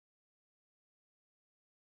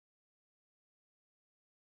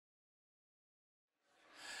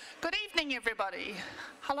Good evening, everybody.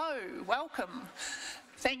 Hello, welcome.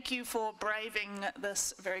 Thank you for braving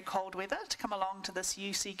this very cold weather to come along to this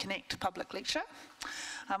UC Connect public lecture.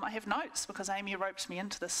 I have notes because Amy roped me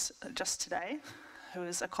into this just today, who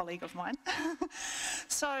is a colleague of mine.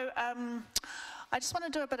 So I just want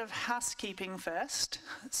to do a bit of housekeeping first.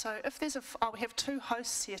 So if there's we have two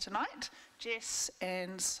hosts here tonight. Jess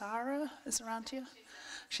and Sarah is around here.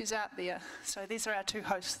 She's out there. So these are our two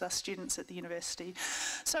hosts, the students at the university.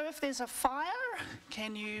 So if there's a fire,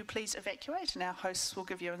 can you please evacuate? And our hosts will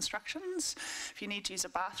give you instructions. If you need to use a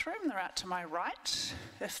bathroom, they're out to my right.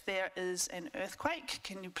 If there is an earthquake,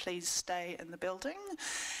 can you please stay in the building?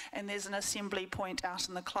 And there's an assembly point out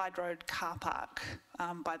in the Clyde Road car park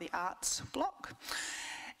by the arts block.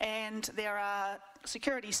 And there are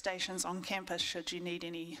security stations on campus should you need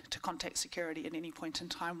any to contact security at any point in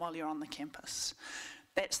time while you're on the campus.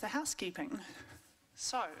 That's the housekeeping.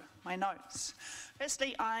 So, my notes.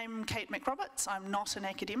 Firstly, I'm Kate McRoberts. I'm not an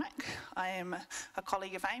academic. I am a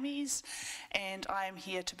colleague of Amy's, and I am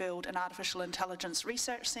here to build an artificial intelligence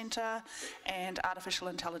research centre and artificial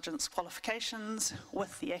intelligence qualifications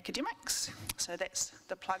with the academics. So that's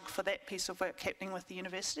the plug for that piece of work happening with the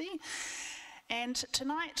university. And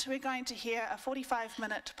tonight we're going to hear a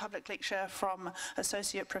 45-minute public lecture from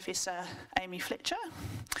Associate Professor Amy Fletcher.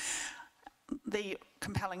 The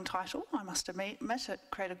compelling title, I must admit, it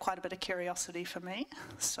created quite a bit of curiosity for me.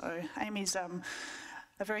 So Amy's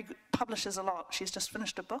publishes a lot. She's just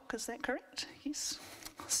finished a book, is that correct? Yes.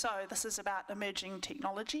 So this is about emerging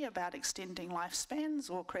technology, about extending lifespans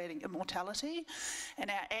or creating immortality, and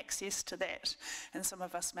our access to that. And some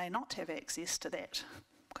of us may not have access to that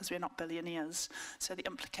because we're not billionaires, so the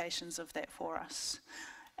implications of that for us.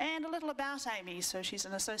 And a little about Amy. So she's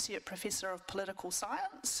an Associate Professor of Political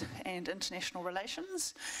Science and International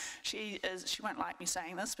Relations. She won't like me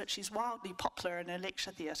saying this, but she's wildly popular in her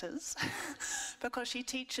lecture theatres because she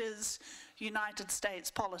teaches United States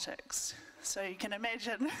politics. So you can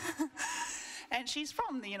imagine. And she's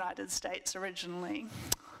from the United States originally.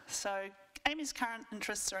 So Amy's current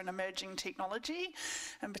interests are in emerging technology,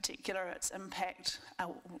 in particular its impact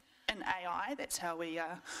in AI, that's how we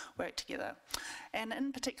work together. And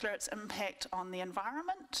in particular, its impact on the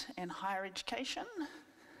environment and higher education.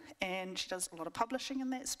 And she does a lot of publishing in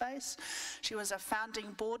that space. She was a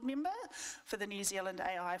founding board member for the New Zealand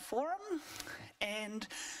AI Forum. And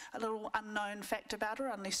a little unknown fact about her,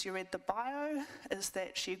 unless you read the bio, is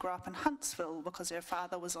that she grew up in Huntsville because her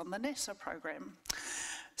father was on the NASA program.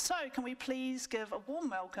 So can we please give a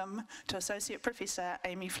warm welcome to Associate Professor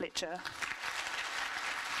Amy Fletcher.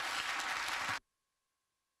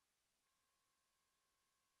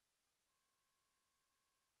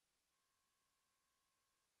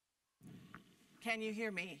 Can you hear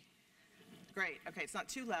me? Great. Okay, it's not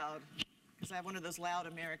too loud because I have one of those loud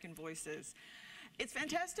American voices. It's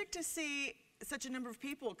fantastic to see such a number of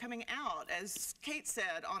people coming out, as Kate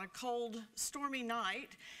said, on a cold, stormy night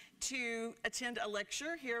to attend a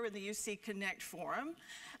lecture here in the UC Connect Forum.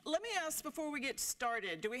 Let me ask before we get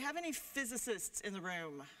started, do we have any physicists in the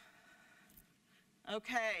room?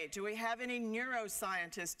 Okay, do we have any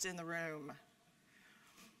neuroscientists in the room?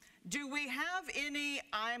 Do we have any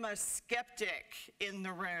I'm a skeptic in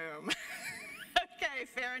the room? Okay,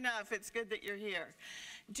 fair enough. It's good that you're here.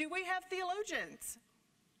 Do we have theologians?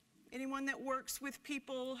 Anyone that works with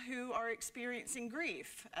people who are experiencing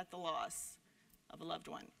grief at the loss of a loved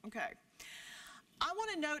one? Okay. I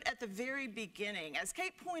want to note at the very beginning, as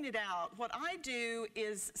Kate pointed out, what I do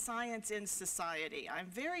is science in society. I'm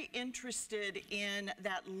very interested in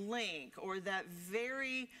that link or that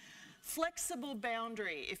very flexible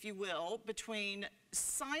boundary, if you will, between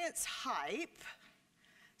science hype,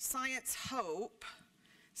 science hope,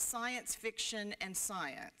 science fiction, and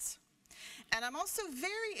science. And I'm also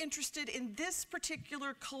very interested in this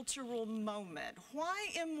particular cultural moment. Why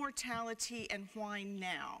immortality and why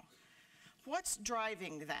now? What's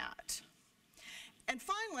driving that? And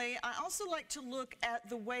finally, I also like to look at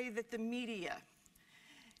the way that the media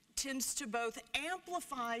tends to both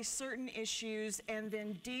amplify certain issues and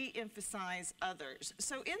then de-emphasize others.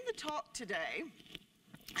 So in the talk today,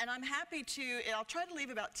 and I'm happy to, I'll try to leave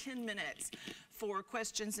about 10 minutes for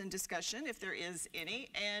questions and discussion if there is any.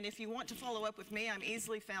 And if you want to follow up with me, I'm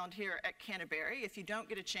easily found here at Canterbury if you don't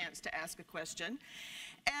get a chance to ask a question.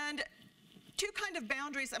 And two kind of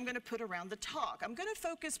boundaries I'm going to put around the talk. I'm going to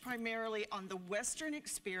focus primarily on the Western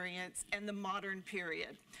experience and the modern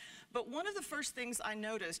period. But one of the first things I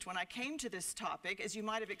noticed when I came to this topic, as you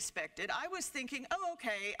might have expected, I was thinking, oh,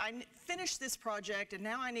 okay, I finished this project and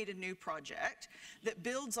now I need a new project that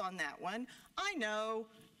builds on that one. I know,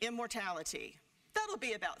 immortality. That'll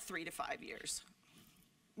be about 3 to 5 years.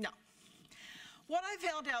 No. What I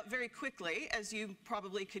found out very quickly, as you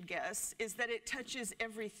probably could guess, is that it touches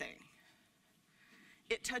everything.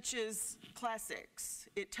 It touches classics,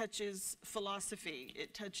 it touches philosophy,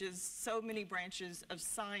 it touches so many branches of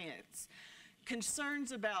science.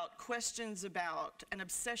 Concerns about, questions about, an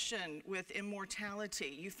obsession with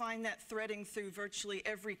immortality. You find that threading through virtually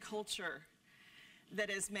every culture that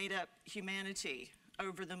has made up humanity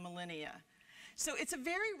over the millennia. So it's a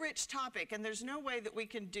very rich topic, and there's no way that we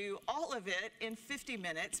can do all of it in 50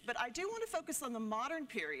 minutes, but I do want to focus on the modern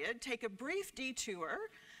period, take a brief detour,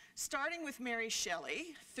 starting with Mary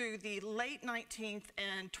Shelley through the late 19th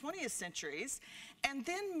and 20th centuries, and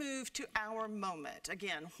then move to our moment.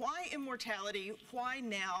 Again, why immortality? Why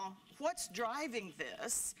now? What's driving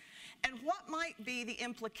this? And what might be the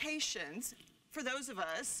implications for those of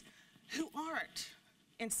us who aren't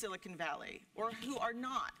in Silicon Valley or who are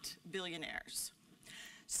not billionaires?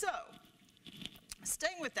 So,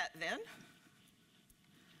 staying with that then.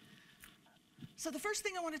 So the first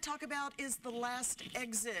thing I want to talk about is the last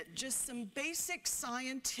exit, just some basic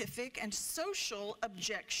scientific and social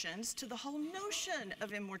objections to the whole notion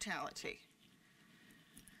of immortality.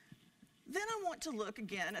 Then I want to look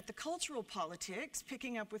again at the cultural politics,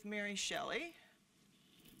 picking up with Mary Shelley.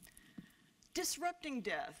 Disrupting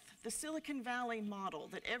death, the Silicon Valley model,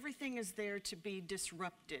 that everything is there to be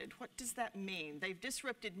disrupted. What does that mean? They've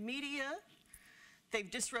disrupted media, they've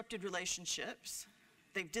disrupted relationships,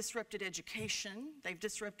 they've disrupted education, they've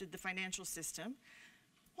disrupted the financial system.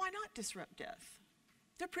 Why not disrupt death?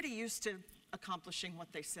 They're pretty used to accomplishing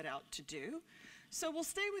what they set out to do. So we'll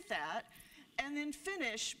stay with that and then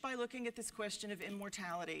finish by looking at this question of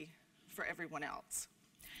immortality for everyone else.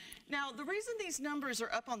 Now, the reason these numbers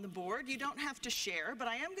are up on the board, you don't have to share, but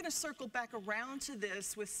I am going to circle back around to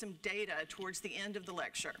this with some data towards the end of the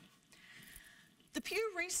lecture. The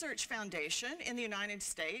Pew Research Foundation in the United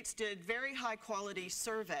States did very high quality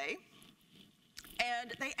survey,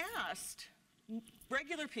 and they asked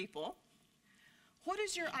regular people, what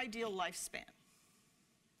is your ideal lifespan?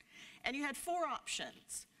 And you had 4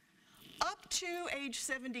 options. Up to age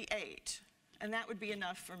 78, and that would be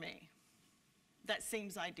enough for me. That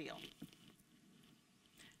seems ideal.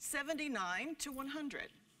 79 to 100.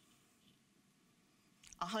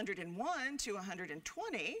 101 to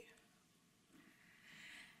 120.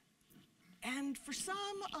 And for some,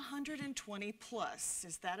 120 plus.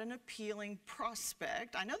 Is that an appealing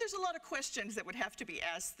prospect? I know there's a lot of questions that would have to be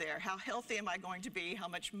asked there. How healthy am I going to be? How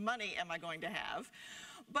much money am I going to have?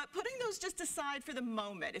 But putting those just aside for the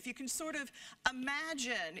moment, if you can sort of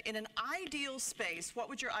imagine in an ideal space, what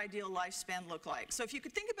would your ideal lifespan look like? So if you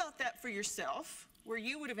could think about that for yourself, where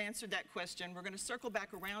you would have answered that question, we're going to circle back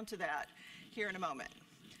around to that here in a moment.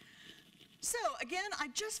 So again, I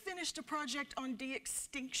just finished a project on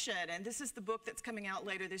de-extinction, and this is the book that's coming out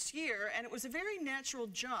later this year, and it was a very natural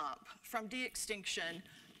jump from de-extinction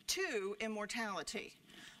to immortality,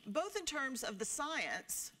 both in terms of the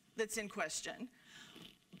science that's in question,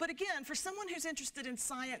 but again, for someone who's interested in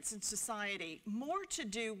science and society, more to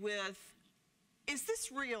do with, is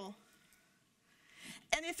this real?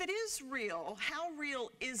 And if it is real, how real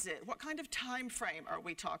is it? What kind of time frame are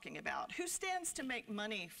we talking about? Who stands to make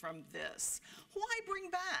money from this? Why bring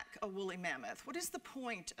back a woolly mammoth? What is the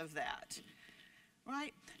point of that?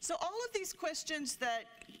 Right? So all of these questions that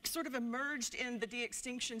sort of emerged in the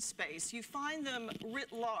de-extinction space, you find them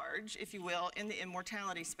writ large, if you will, in the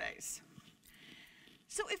immortality space.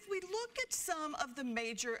 So if we look at some of the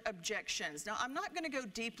major objections, now I'm not going to go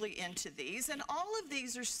deeply into these, and all of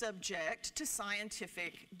these are subject to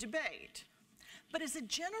scientific debate. But as a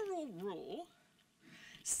general rule,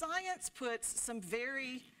 science puts some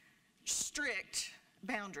very strict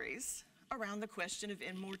boundaries around the question of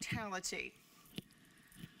immortality.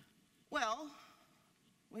 Well,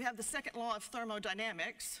 we have the second law of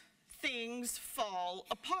thermodynamics, things fall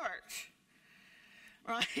apart,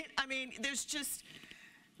 right? I mean, there's just,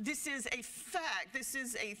 this is a fact, this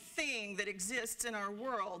is a thing that exists in our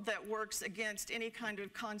world that works against any kind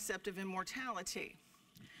of concept of immortality.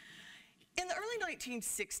 In the early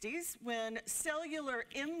 1960s, when cellular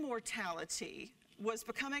immortality was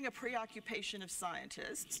becoming a preoccupation of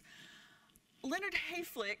scientists, Leonard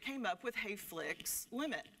Hayflick came up with Hayflick's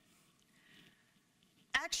limit.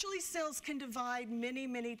 Actually, cells can divide many,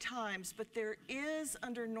 many times, but there is,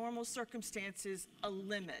 under normal circumstances, a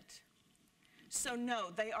limit. So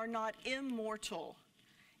no, they are not immortal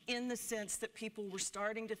in the sense that people were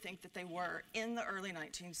starting to think that they were in the early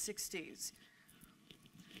 1960s.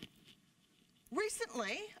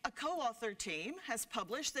 Recently, a co-author team has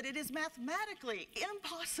published that it is mathematically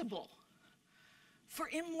impossible for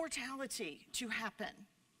immortality to happen.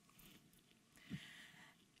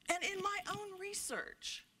 And in my own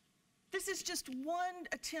research, this is just one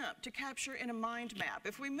attempt to capture in a mind map.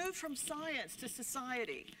 If we move from science to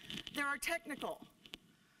society, there are technical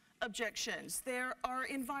objections, there are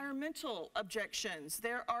environmental objections,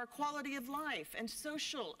 there are quality of life and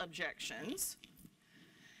social objections.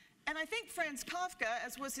 And I think Franz Kafka,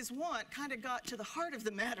 as was his wont, kind of got to the heart of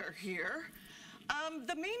the matter here.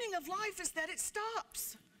 The meaning of life is that it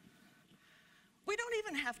stops. We don't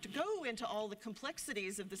even have to go into all the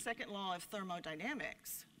complexities of the second law of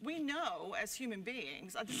thermodynamics. We know as human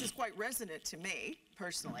beings, this is quite resonant to me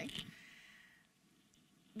personally,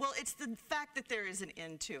 well, it's the fact that there is an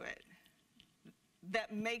end to it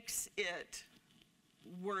that makes it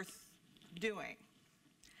worth doing.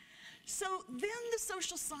 So then the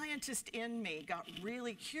social scientist in me got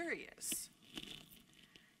really curious.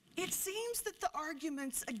 It seems that the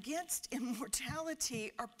arguments against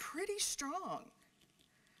immortality are pretty strong.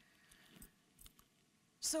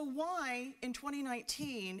 So why, in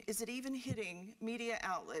 2019, is it even hitting media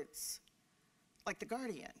outlets like The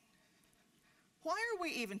Guardian? Why are we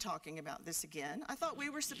even talking about this again? I thought we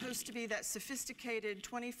were supposed to be that sophisticated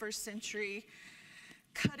 21st century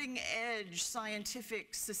cutting-edge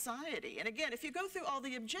scientific society. And again, if you go through all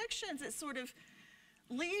the objections, it sort of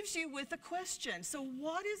leaves you with a question. So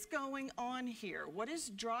what is going on here? What is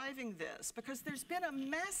driving this? Because there's been a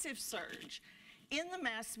massive surge in the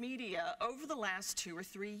mass media over the last 2 or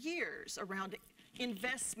 3 years around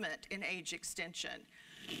investment in age extension.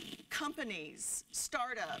 Companies,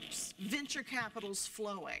 startups, venture capitals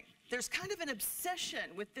flowing. There's kind of an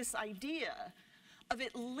obsession with this idea of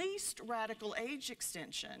at least radical age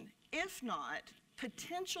extension, if not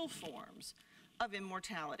potential forms of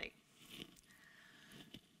immortality.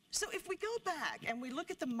 So if we go back and we look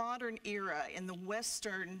at the modern era in the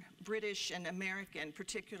Western, British, and American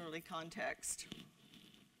particularly context,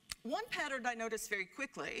 one pattern I noticed very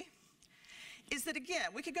quickly is that, again,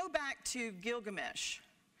 we could go back to Gilgamesh.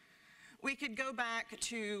 We could go back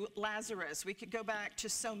to Lazarus. We could go back to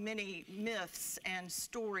so many myths and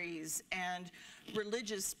stories and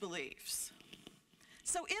religious beliefs.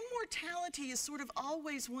 So immortality is sort of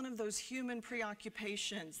always one of those human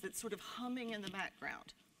preoccupations that's sort of humming in the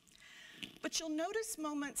background. But you'll notice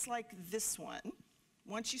moments like this one,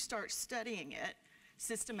 once you start studying it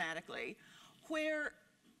systematically, where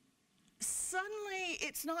suddenly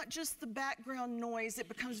it's not just the background noise, it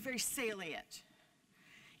becomes very salient.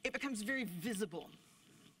 It becomes very visible.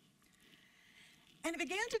 And it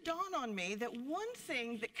began to dawn on me that one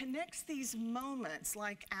thing that connects these moments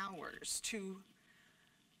like ours to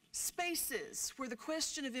spaces where the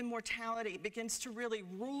question of immortality begins to really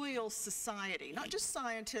roil society, not just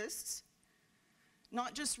scientists,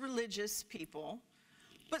 not just religious people,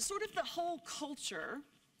 but sort of the whole culture,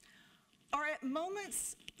 are at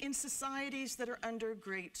moments in societies that are under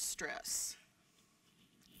great stress.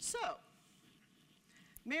 So,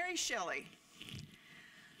 Mary Shelley.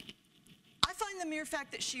 I find the mere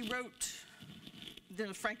fact that she wrote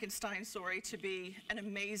the Frankenstein story to be an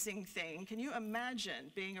amazing thing. Can you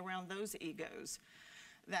imagine being around those egos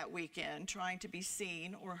that weekend, trying to be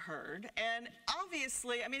seen or heard? And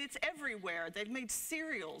obviously, I mean, it's everywhere. They've made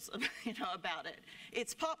serials, about it.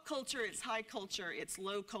 It's pop culture, it's high culture, it's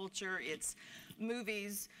low culture, it's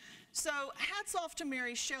movies. So hats off to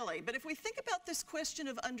Mary Shelley. But if we think about this question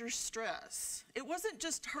of under stress, it wasn't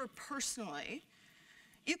just her personally.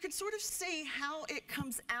 You can sort of see how it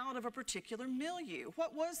comes out of a particular milieu.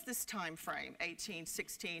 What was this time frame,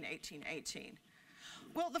 1816, 1818?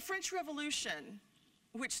 Well, the French Revolution,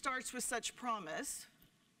 which starts with such promise,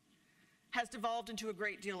 has devolved into a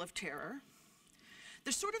great deal of terror.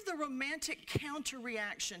 There's sort of the romantic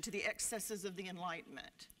counter-reaction to the excesses of the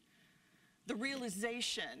Enlightenment. The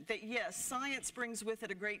realization that, yes, science brings with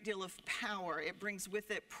it a great deal of power, it brings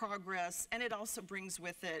with it progress, and it also brings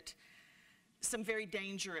with it some very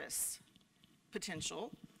dangerous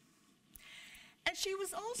potential. And she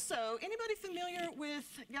was also, anybody familiar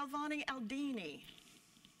with Galvani Aldini?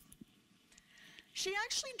 She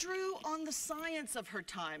actually drew on the science of her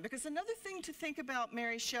time, because another thing to think about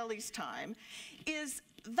Mary Shelley's time is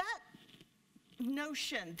that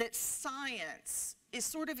notion that science is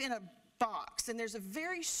sort of in a box, and there's a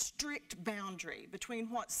very strict boundary between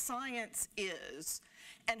what science is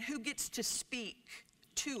and who gets to speak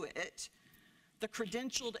to it, the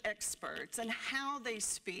credentialed experts, and how they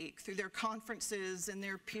speak through their conferences and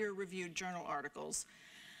their peer-reviewed journal articles.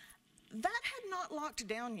 That had not locked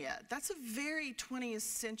down yet. That's a very 20th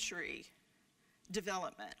century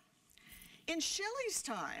development. In Shelley's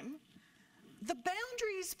time, the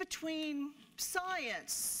boundaries between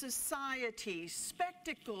science, society,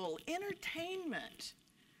 spectacle, entertainment,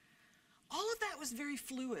 all of that was very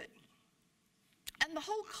fluid. And the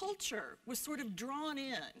whole culture was sort of drawn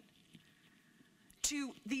in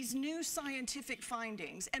to these new scientific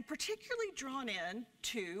findings, and particularly drawn in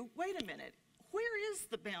to, wait a minute, where is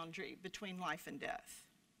the boundary between life and death?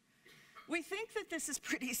 We think that this is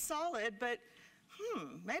pretty solid, but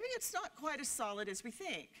maybe it's not quite as solid as we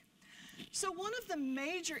think. So one of the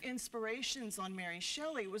major inspirations on Mary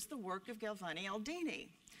Shelley was the work of Galvani Aldini,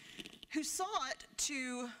 who sought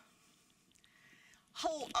to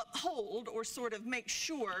uphold or sort of make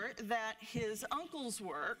sure that his uncle's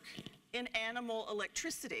work in animal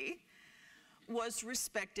electricity was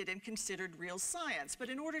respected and considered real science. But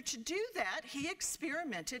in order to do that, he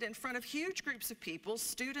experimented in front of huge groups of people,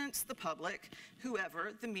 students, the public,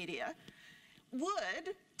 whoever, the media,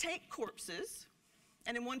 would take corpses,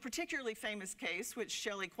 and in one particularly famous case, which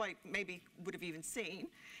Shelley quite maybe would have even seen,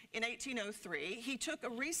 in 1803, he took a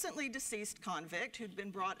recently deceased convict who'd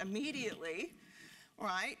been brought immediately,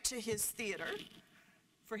 right, to his theater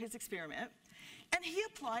for his experiment, and he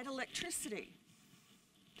applied electricity.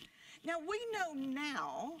 Now, we know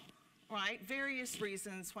now, right, various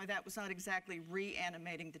reasons why that was not exactly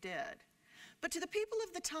reanimating the dead. But to the people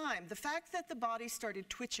of the time, the fact that the body started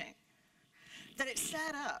twitching, that it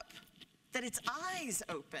sat up, that its eyes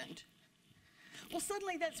opened, well,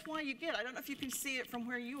 suddenly that's why you get, I don't know if you can see it from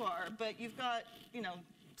where you are, but you've got, you know,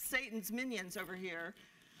 Satan's minions over here.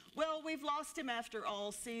 Well, we've lost him after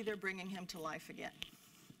all. See, they're bringing him to life again.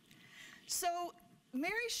 So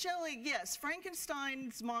Mary Shelley, yes,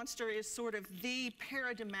 Frankenstein's monster is sort of the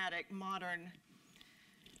paradigmatic modern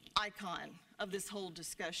icon of this whole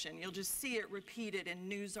discussion. You'll just see it repeated in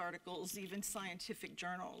news articles, even scientific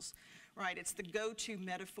journals, right? It's the go-to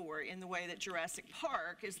metaphor in the way that Jurassic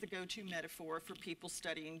Park is the go-to metaphor for people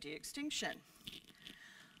studying de-extinction.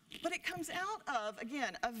 But it comes out of,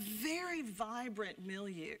 again, a very vibrant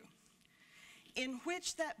milieu in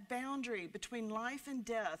which that boundary between life and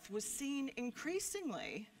death was seen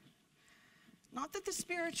increasingly, not that the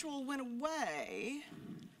spiritual went away,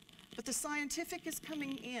 but the scientific is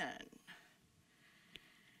coming in.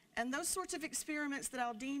 And those sorts of experiments that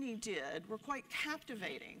Aldini did were quite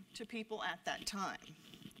captivating to people at that time.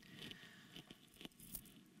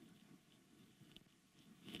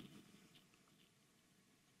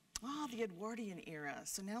 The Edwardian era.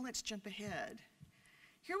 So now let's jump ahead.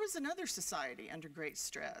 Here was another society under great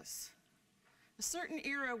stress. A certain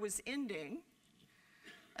era was ending.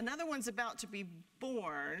 Another one's about to be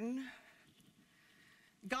born.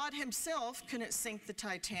 God himself couldn't sink the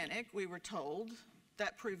Titanic, we were told.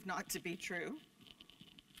 That proved not to be true.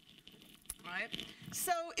 Right?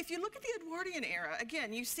 So if you look at the Edwardian era,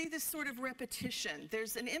 again, you see this sort of repetition.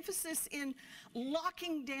 There's an emphasis in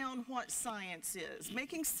locking down what science is,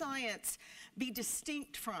 making science be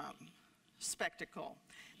distinct from spectacle.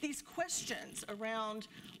 These questions around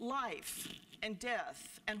life and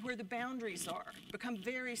death and where the boundaries are become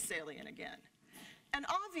very salient again. And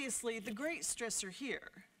obviously, the great stressor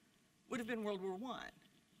here would have been World War I.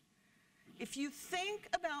 If you think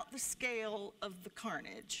about the scale of the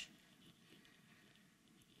carnage,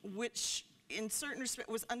 which in certain respects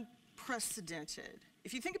was unprecedented.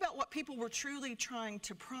 If you think about what people were truly trying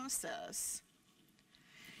to process,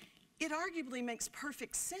 it arguably makes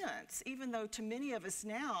perfect sense, even though to many of us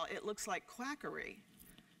now it looks like quackery,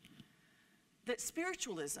 that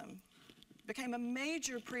spiritualism became a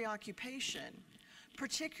major preoccupation,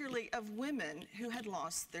 particularly of women who had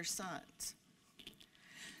lost their sons.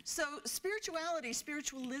 So spirituality,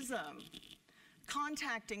 spiritualism,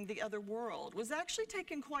 contacting the other world was actually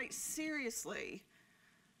taken quite seriously,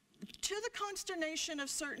 to the consternation of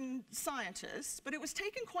certain scientists, but it was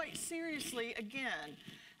taken quite seriously, again,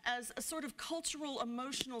 as a sort of cultural,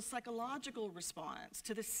 emotional, psychological response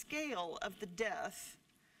to the scale of the death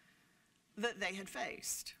that they had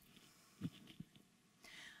faced.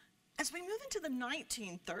 As we move into the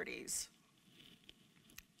 1930s,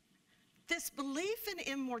 this belief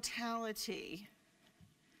in immortality,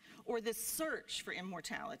 or this search for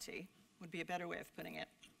immortality, would be a better way of putting it,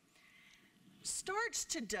 starts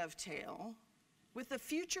to dovetail with a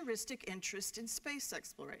futuristic interest in space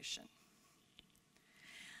exploration.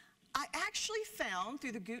 I actually found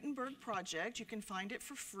through the Gutenberg Project, you can find it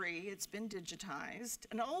for free, it's been digitized,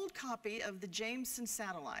 an old copy of the Jameson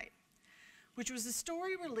satellite, which was a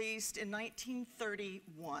story released in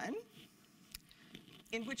 1931,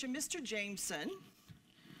 in which a Mr. Jameson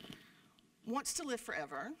wants to live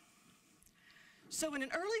forever. So in an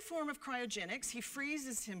early form of cryogenics, he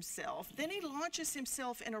freezes himself, then he launches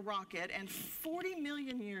himself in a rocket, and 40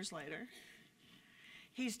 million years later,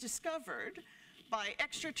 he's discovered by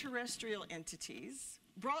extraterrestrial entities,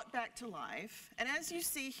 brought back to life, and as you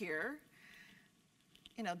see here,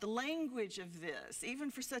 you know, the language of this,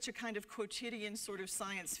 even for such a kind of quotidian sort of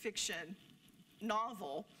science fiction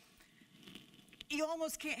novel, you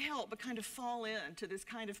almost can't help but kind of fall into this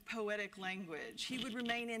kind of poetic language. He would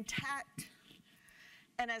remain intact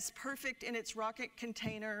and as perfect in its rocket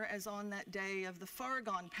container as on that day of the far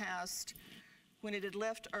gone past when it had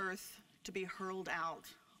left Earth to be hurled out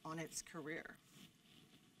on its career.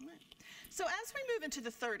 Right. So as we move into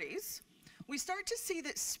the 30s, we start to see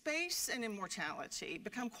that space and immortality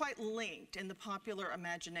become quite linked in the popular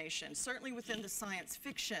imagination, certainly within the science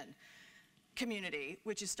fiction community,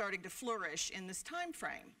 which is starting to flourish in this time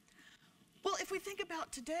frame. Well, if we think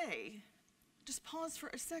about today, just pause for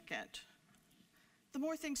a second. The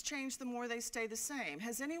more things change, the more they stay the same.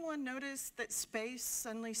 Has anyone noticed that space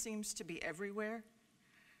suddenly seems to be everywhere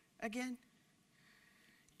again?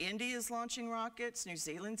 India's launching rockets, New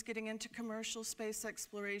Zealand's getting into commercial space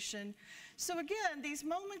exploration. So again, these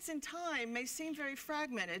moments in time may seem very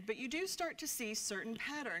fragmented, but you do start to see certain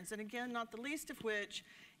patterns, and again, not the least of which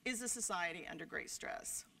is a society under great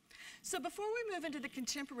stress. So before we move into the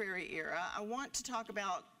contemporary era, I want to talk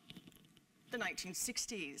about the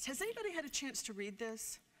 1960s. Has anybody had a chance to read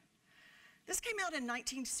this? This came out in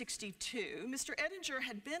 1962. Mr. Edinger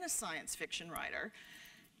had been a science fiction writer,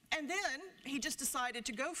 and then he just decided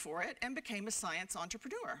to go for it and became a science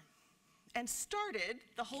entrepreneur and started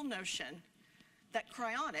the whole notion that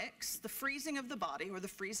cryonics, the freezing of the body or the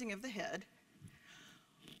freezing of the head,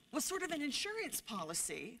 was sort of an insurance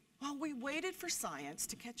policy while we waited for science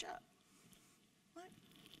to catch up. Right?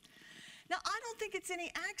 Now, I don't think it's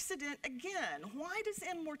any accident, again, why does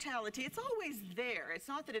immortality, it's always there. It's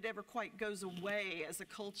not that it ever quite goes away as a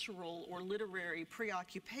cultural or literary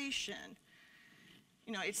preoccupation.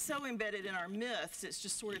 You know, it's so embedded in our myths, it's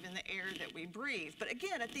just sort of in the air that we breathe. But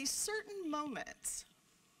again, at these certain moments,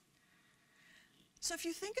 so if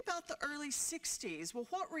you think about the early 60s, well,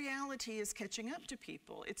 what reality is catching up to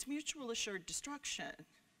people? It's mutual assured destruction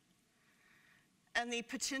and the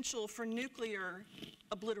potential for nuclear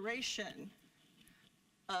obliteration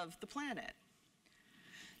of the planet.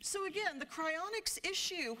 So again, the cryonics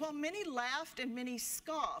issue, while many laughed and many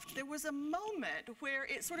scoffed, there was a moment where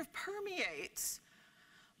it sort of permeates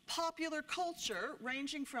popular culture,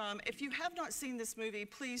 ranging from, if you have not seen this movie,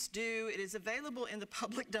 please do. It is available in the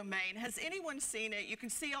public domain. Has anyone seen it? You can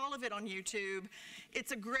see all of it on YouTube.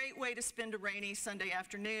 It's a great way to spend a rainy Sunday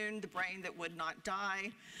afternoon, The Brain That Would Not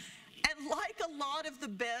Die. And like a lot of the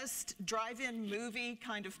best drive-in movie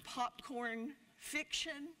kind of popcorn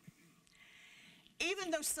fiction,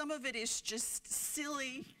 even though some of it is just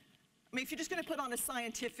silly, I mean, if you're just going to put on a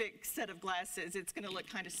scientific set of glasses, it's going to look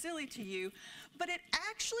kind of silly to you. But it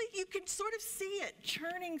actually, you can sort of see it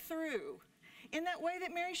churning through in that way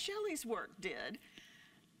that Mary Shelley's work did,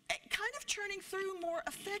 kind of churning through more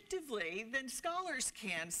effectively than scholars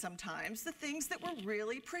can sometimes, the things that were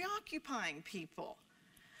really preoccupying people.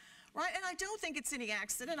 Right? And I don't think it's any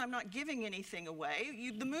accident. I'm not giving anything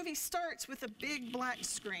away. The movie starts with a big black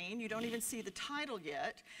screen. You don't even see the title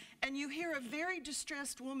yet. And you hear a very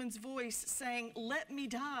distressed woman's voice saying, "Let me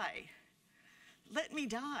die. Let me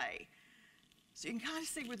die." So you can kind of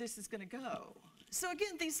see where this is going to go. So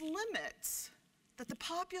again, these limits that the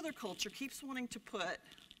popular culture keeps wanting to put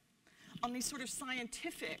on these sort of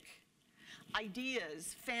scientific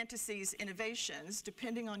ideas, fantasies, innovations,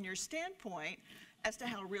 depending on your standpoint, as to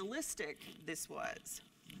how realistic this was.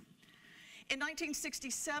 In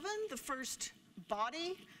 1967, the first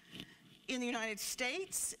body in the United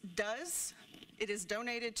States is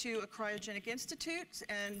donated to a cryogenic institute,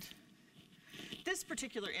 and this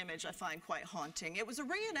particular image I find quite haunting. It was a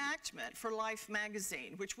reenactment for Life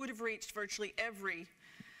magazine, which would have reached virtually every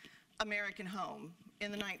American home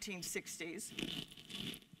in the 1960s.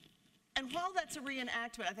 And while that's a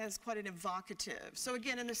reenactment, I think it's quite an evocative. So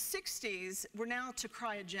again, in the 60s, we're now to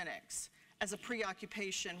cryogenics as a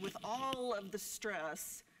preoccupation with all of the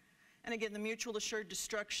stress. And again, the mutual assured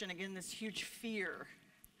destruction, again, this huge fear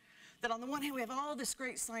that on the one hand, we have all this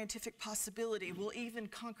great scientific possibility, we'll even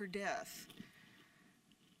conquer death.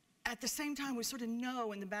 At the same time, we sort of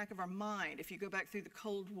know in the back of our mind, if you go back through the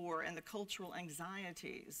Cold War and the cultural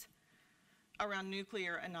anxieties around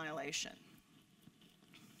nuclear annihilation.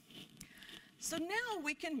 So now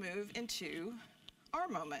we can move into our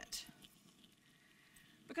moment.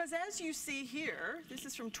 Because as you see here, this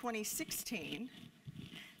is from 2016,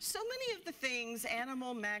 so many of the things,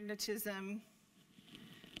 animal magnetism,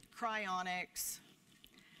 cryonics,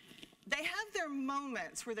 they have their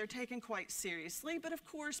moments where they're taken quite seriously, but of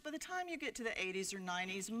course, by the time you get to the 80s or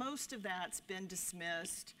 90s, most of that's been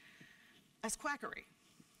dismissed as quackery.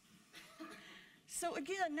 So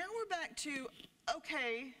again, now we're back to,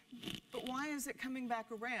 okay, but why is it coming back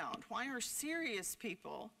around? Why are serious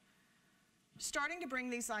people starting to bring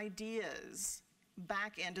these ideas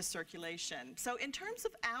back into circulation? So in terms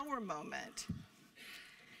of our moment,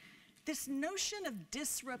 this notion of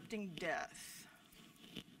disrupting death.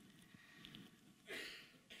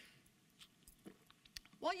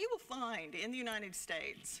 What you will find in the United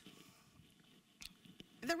States,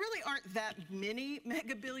 there really aren't that many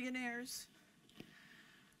mega billionaires.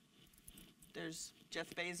 There's Jeff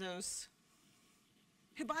Bezos,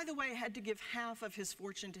 who, by the way, had to give half of his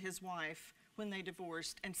fortune to his wife when they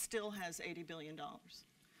divorced and still has $80 billion.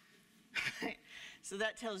 Right? So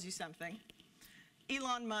that tells you something.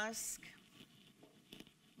 Elon Musk,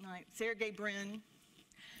 right? Sergey Brin.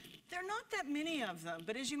 There are not that many of them,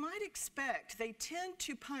 but as you might expect, they tend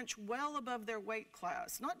to punch well above their weight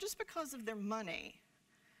class, not just because of their money,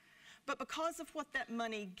 but because of what that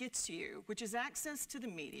money gets you, which is access to the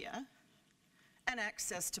media and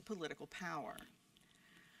access to political power.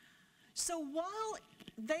 So while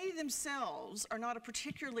they themselves are not a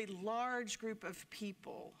particularly large group of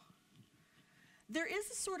people, there is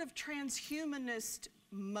a sort of transhumanist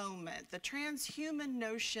moment, the transhuman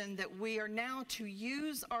notion that we are now to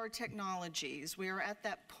use our technologies. We are at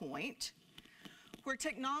that point where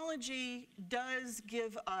technology does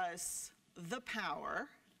give us the power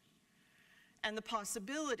and the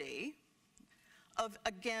possibility of,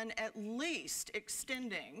 again, at least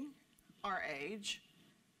extending our age,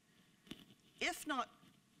 if not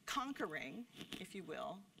conquering, if you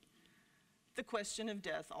will, the question of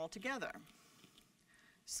death altogether.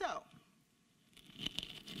 So,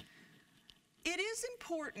 it is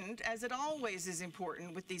important, as it always is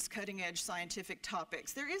important with these cutting-edge scientific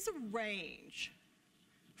topics, there is a range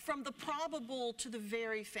from the probable to the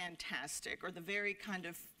very fantastic, or the very kind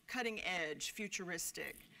of cutting-edge,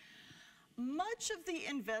 futuristic. Much of the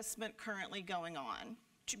investment currently going on,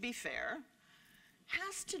 to be fair,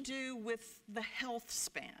 has to do with the health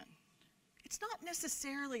span. It's not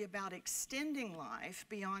necessarily about extending life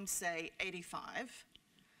beyond, say, 85.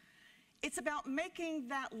 It's about making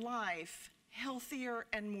that life healthier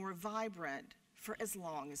and more vibrant for as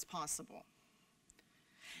long as possible.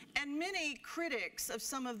 And many critics of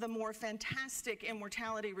some of the more fantastic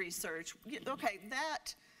immortality research, okay,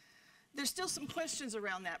 there's still some questions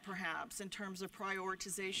around that perhaps in terms of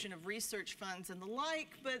prioritization of research funds and the like,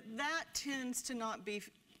 but that tends to not be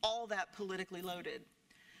all that politically loaded.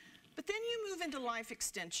 But then you move into life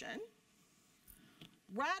extension,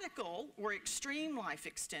 radical or extreme life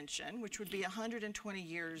extension, which would be 120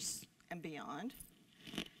 years and beyond.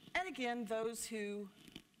 And again, those who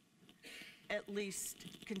at least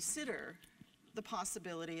consider the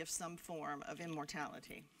possibility of some form of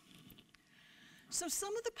immortality. So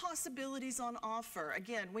some of the possibilities on offer,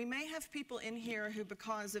 again, we may have people in here who,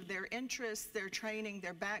 because of their interests, their training,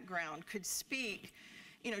 their background, could speak,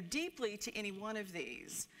 deeply to any one of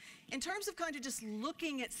these. In terms of kind of just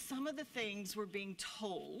looking at some of the things we're being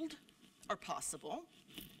told are possible,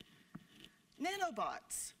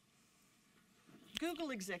 nanobots. Google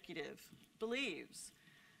executive believes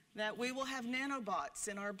that we will have nanobots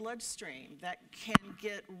in our bloodstream that can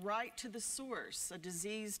get right to the source, a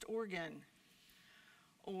diseased organ,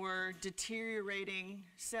 or deteriorating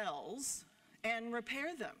cells, and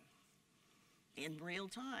repair them in real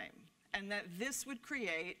time, and that this would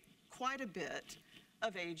create quite a bit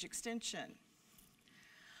of age extension.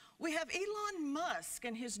 We have Elon Musk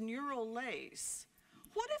and his neural lace.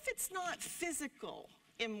 What if it's not physical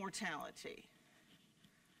immortality?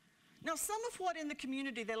 Now, some of what in the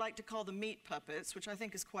community they like to call the meat puppets, which I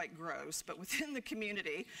think is quite gross, but within the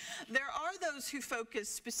community, there are those who focus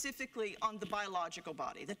specifically on the biological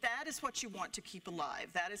body, that is what you want to keep alive,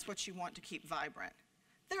 that is what you want to keep vibrant.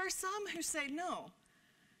 There are some who say, no,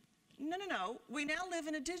 we now live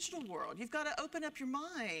in a digital world. You've got to open up your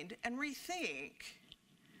mind and rethink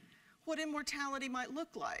what immortality might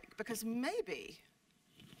look like, because maybe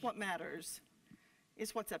what matters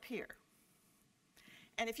is what's up here.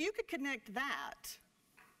 And if you could connect that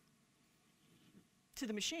to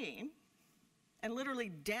the machine and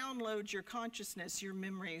literally download your consciousness, your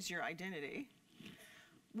memories, your identity,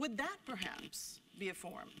 would that perhaps be a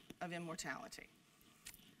form of immortality?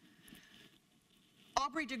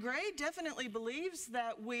 Aubrey de Grey definitely believes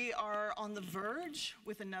that we are on the verge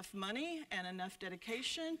with enough money and enough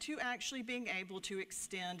dedication to actually being able to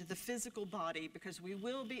extend the physical body, because we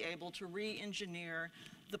will be able to re-engineer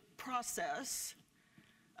the process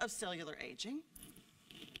of cellular aging.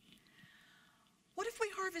 What if we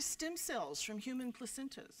harvest stem cells from human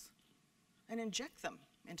placentas and inject them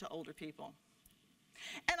into older people?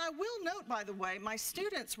 And I will note, by the way, my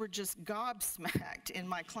students were just gobsmacked in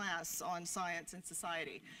my class on science and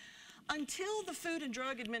society. Until the Food and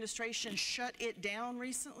Drug Administration shut it down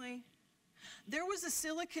recently, there was a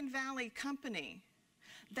Silicon Valley company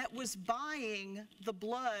that was buying the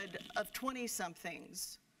blood of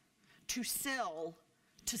 20-somethings to sell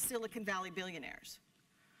to Silicon Valley billionaires.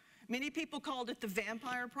 Many people called it the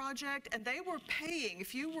Vampire Project, and they were paying,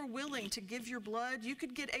 if you were willing to give your blood, you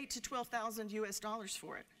could get $8,000 to $12,000 US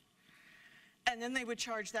for it. And then they would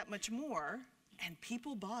charge that much more, and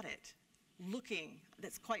people bought it,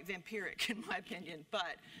 that's quite vampiric in my opinion,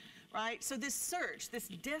 but, right? So this search, this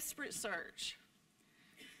desperate search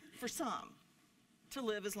for some to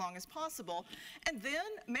live as long as possible, and then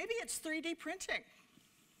maybe it's 3D printing.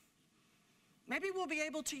 Maybe we'll be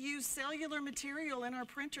able to use cellular material in our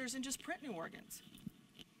printers and just print new organs.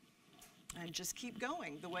 And just keep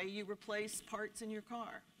going, the way you replace parts in your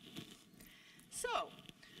car. So,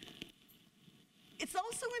 it's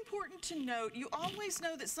also important to note, you always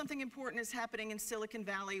know that something important is happening in Silicon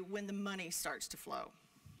Valley when the money starts to flow.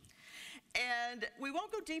 And we won't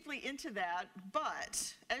go deeply into that,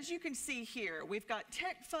 but as you can see here, we've got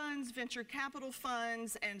tech funds, venture capital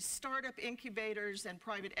funds, and startup incubators and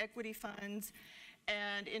private equity funds.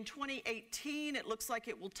 And in 2018, it looks like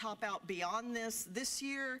it will top out beyond this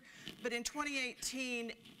year. But in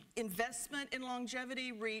 2018, investment in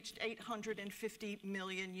longevity reached $850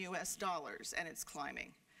 million US, and it's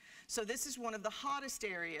climbing. So this is one of the hottest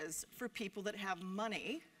areas for people that have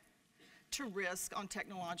money to risk on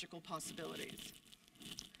technological possibilities.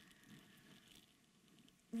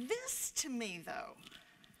 This, to me, though,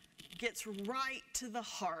 gets right to the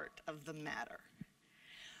heart of the matter.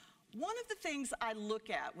 One of the things I look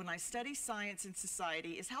at when I study science and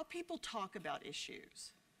society is how people talk about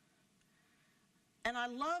issues. And I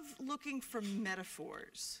love looking for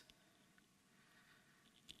metaphors,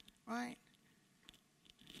 right?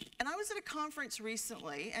 And I was at a conference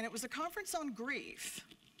recently, and it was a conference on grief.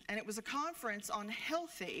 And it was a conference on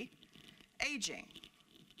healthy aging.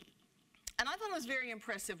 And I thought it was very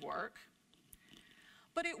impressive work,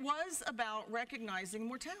 but it was about recognizing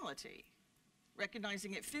mortality,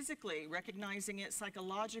 recognizing it physically, recognizing it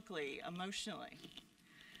psychologically, emotionally.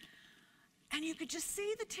 And you could just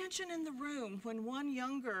see the tension in the room when one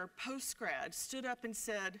younger post-grad stood up and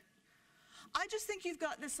said, "I just think you've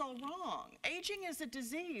got this all wrong. Aging is a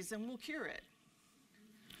disease and we'll cure it."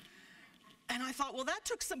 And I thought, well, that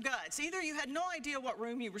took some guts. Either you had no idea what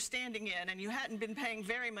room you were standing in and you hadn't been paying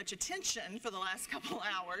very much attention for the last couple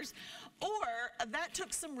hours, or that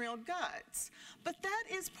took some real guts. But that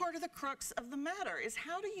is part of the crux of the matter, is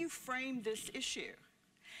how do you frame this issue?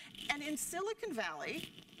 And in Silicon Valley,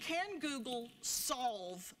 can Google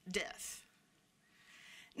solve death?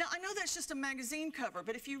 Now, I know that's just a magazine cover,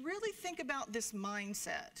 but if you really think about this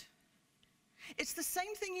mindset, it's the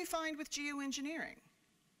same thing you find with geoengineering.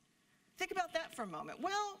 Think about that for a moment.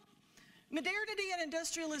 Well, modernity and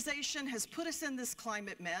industrialization has put us in this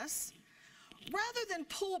climate mess. Rather than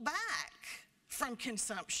pull back from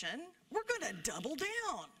consumption, we're going to double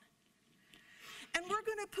down. And we're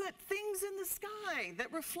going to put things in the sky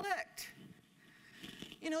that reflect,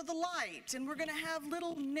 the light. And we're going to have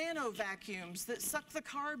little nano vacuums that suck the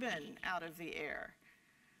carbon out of the air.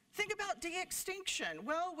 Think about de-extinction.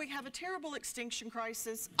 Well, we have a terrible extinction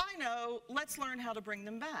crisis. I know, let's learn how to bring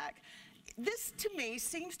them back. This, to me,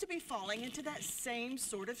 seems to be falling into that same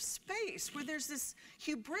sort of space where there's this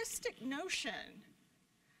hubristic notion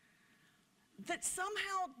that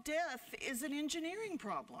somehow death is an engineering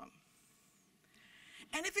problem.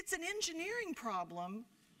 And if it's an engineering problem,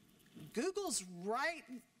 Google's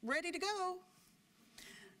ready to go,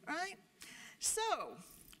 right? So,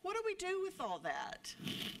 what do we do with all that?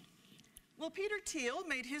 Well, Peter Thiel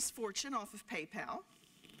made his fortune off of PayPal.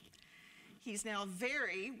 He's now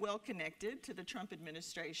very well connected to the Trump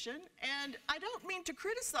administration, and I don't mean to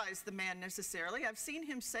criticize the man necessarily. I've seen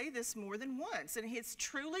him say this more than once, and it's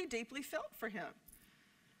truly deeply felt for him.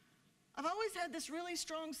 I've always had this really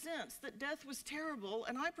strong sense that death was terrible,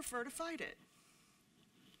 and I prefer to fight it.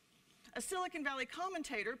 A Silicon Valley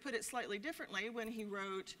commentator put it slightly differently when he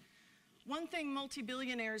wrote, "One thing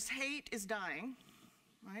multi-billionaires hate is dying,"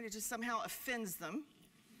 right? It just somehow offends them.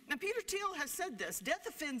 Now, Peter Thiel has said this, "Death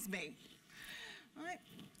offends me." Right?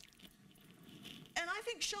 And I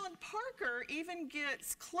think Sean Parker even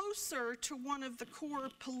gets closer to one of the core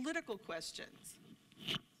political questions,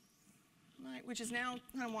 right? Which is now,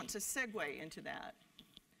 I want to segue into that.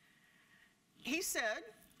 He said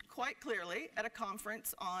quite clearly at a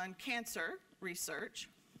conference on cancer research,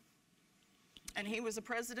 and he was a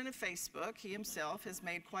president of Facebook, he himself has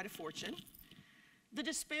made quite a fortune. The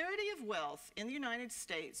disparity of wealth in the United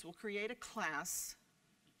States will create a class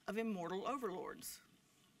of immortal overlords.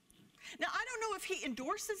 Now, I don't know if he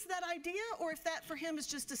endorses that idea or if that for him is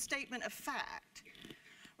just a statement of fact.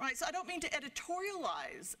 Right, so I don't mean to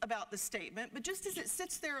editorialize about the statement, but just as it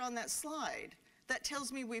sits there on that slide, that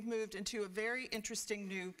tells me we've moved into a very interesting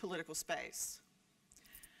new political space.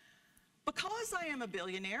 Because I am a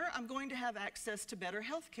billionaire, I'm going to have access to better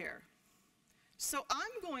health care. So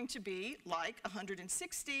I'm going to be like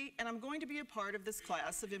 160, and I'm going to be a part of this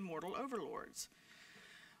class of immortal overlords,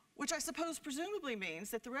 which I suppose presumably means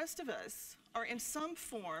that the rest of us are in some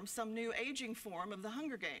form, some new aging form of the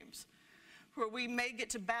Hunger Games, where we may get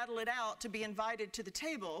to battle it out to be invited to the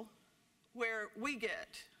table where we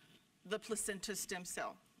get the placenta stem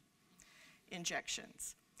cell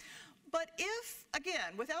injections. But if,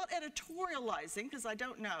 again, without editorializing, because I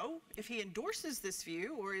don't know if he endorses this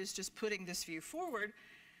view or is just putting this view forward,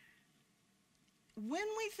 when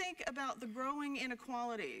we think about the growing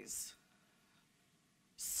inequalities,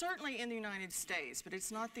 certainly in the United States, but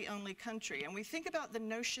it's not the only country, and we think about the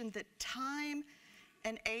notion that time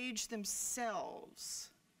and age themselves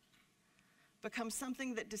become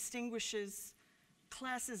something that distinguishes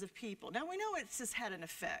classes of people. Now, we know it's just had an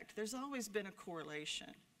effect. There's always been a correlation.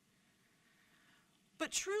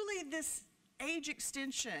 But truly, this age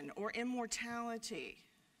extension or immortality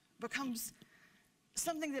becomes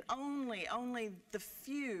something that only the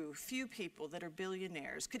few people that are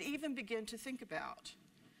billionaires could even begin to think about.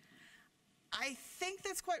 I think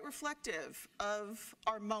that's quite reflective of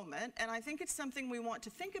our moment, and I think it's something we want to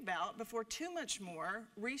think about before too much more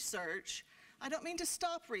research. I don't mean to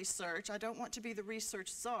stop research. I don't want to be the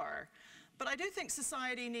research czar. But I do think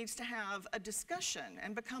society needs to have a discussion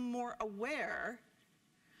and become more aware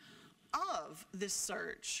of this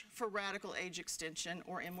search for radical age extension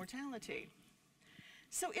or immortality.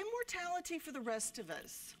 So immortality for the rest of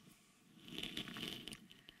us.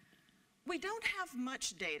 We don't have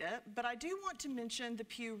much data, but I do want to mention the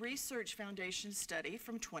Pew Research Foundation study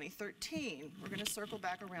from 2013. We're going to circle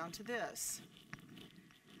back around to this.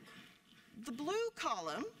 The blue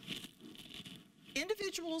column,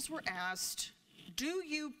 individuals were asked, do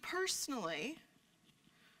you personally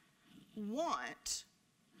want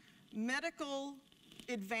medical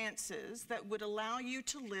advances that would allow you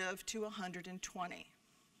to live to 120?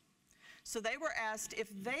 So they were asked if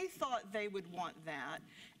they thought they would want that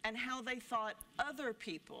and how they thought other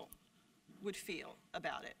people would feel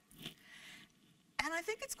about it. And I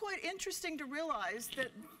think it's quite interesting to realize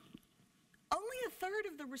that only a third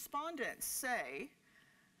of the respondents say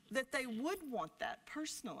that they would want that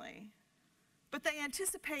personally, but they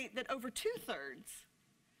anticipate that over 2/3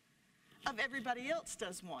 of everybody else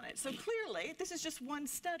does want it. So clearly, this is just one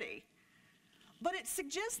study, but it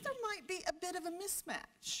suggests there might be a bit of a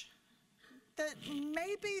mismatch, that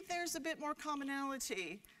maybe there's a bit more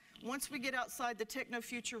commonality once we get outside the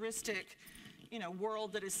techno-futuristic,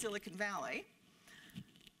 world that is Silicon Valley.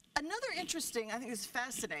 Another interesting, I think this is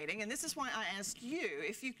fascinating, and this is why I asked you,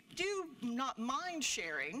 if you do not mind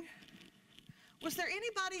sharing, was there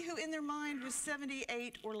anybody who in their mind was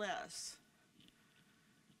 78 or less?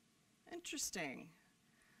 Interesting.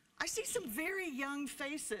 I see some very young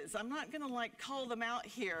faces. I'm not going to call them out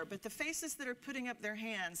here, but the faces that are putting up their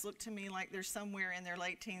hands look to me like they're somewhere in their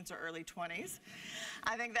late teens or early 20s.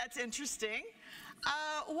 I think that's interesting.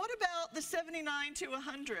 What about the 79 to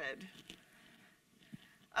 100?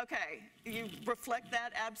 Okay, you reflect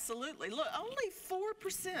that absolutely. Look, only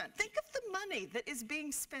 4%. Think of the money that is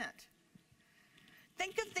being spent.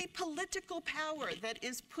 Think of the political power that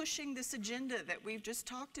is pushing this agenda that we've just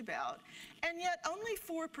talked about. And yet only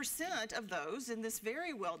 4% of those in this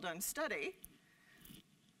very well done study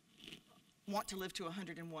want to live to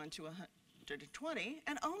 101 to 120,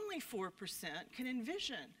 and only 4% can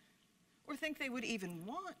envision or think they would even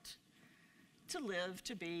want to live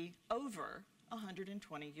to be over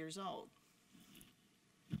 120 years old.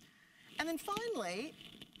 And then finally,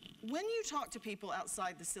 when you talk to people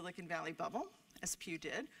outside the Silicon Valley bubble, as Pew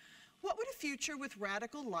did, what would a future with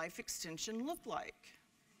radical life extension look like?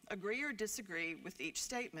 Agree or disagree with each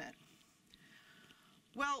statement?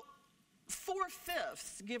 Well,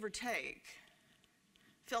 4/5, give or take,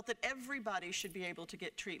 felt that everybody should be able to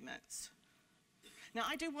get treatments. Now,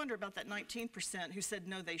 I do wonder about that 19% who said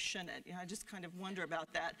no, they shouldn't. I just kind of wonder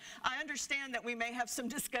about that. I understand that we may have some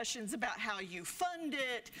discussions about how you fund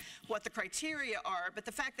it, what the criteria are, but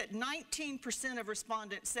the fact that 19% of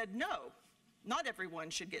respondents said no, not everyone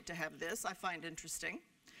should get to have this, I find interesting.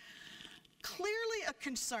 Clearly a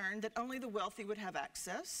concern that only the wealthy would have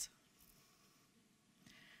access.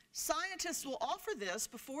 Scientists will offer this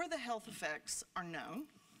before the health effects are known.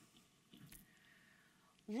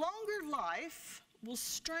 longer life will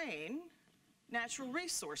strain natural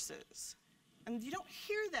resources. And you don't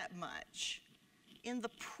hear that much in the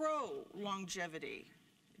pro-longevity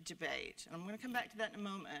debate. And I'm going to come back to that in a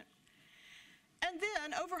moment. And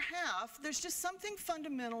then, over half, there's just something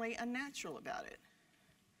fundamentally unnatural about it.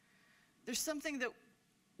 There's something that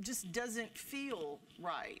just doesn't feel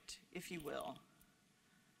right, if you will,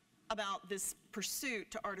 about this pursuit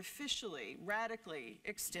to artificially, radically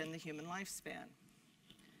extend the human lifespan.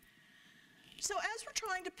 So as we're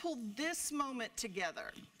trying to pull this moment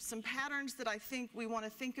together, some patterns that I think we want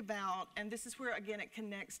to think about, and this is where, again, it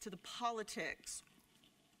connects to the politics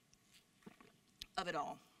of it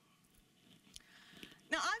all.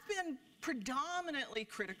 Now, I've been predominantly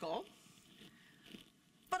critical,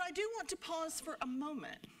 but I do want to pause for a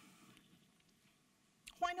moment.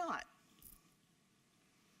 Why not?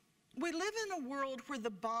 We live in a world where the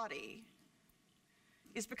body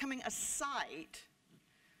is becoming a site,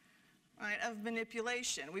 right, of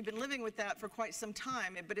manipulation. We've been living with that for quite some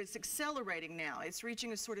time, but it's accelerating now. It's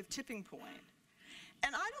reaching a sort of tipping point.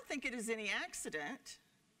 And I don't think it is any accident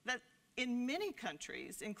that in many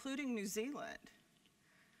countries, including New Zealand,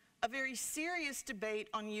 a very serious debate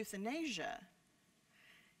on euthanasia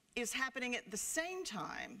is happening at the same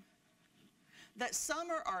time that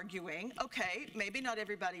some are arguing, okay, maybe not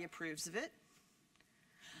everybody approves of it.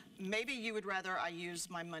 Maybe you would rather I use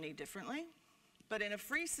my money differently. But in a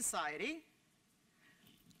free society,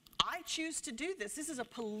 I choose to do this. This is a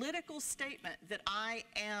political statement that I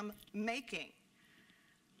am making,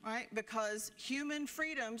 right? Because human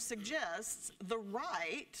freedom suggests the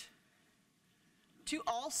right to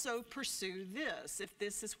also pursue this, if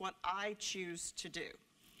this is what I choose to do.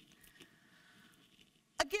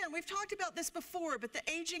 Again, we've talked about this before, but the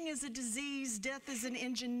aging is a disease, death is an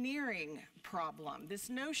engineering problem. This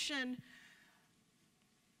notion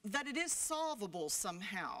that it is solvable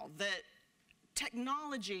somehow, that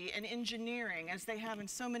technology and engineering, as they have in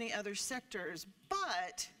so many other sectors,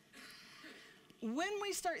 but when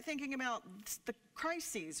we start thinking about the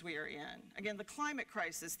crises we are in, again, the climate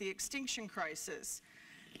crisis, the extinction crisis,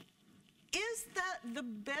 is that the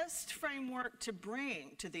best framework to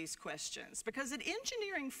bring to these questions? Because an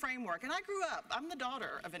engineering framework, and I grew up, I'm the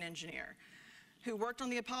daughter of an engineer who worked on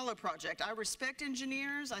the Apollo project. I respect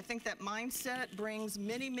engineers. I think that mindset brings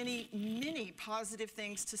many, many, many positive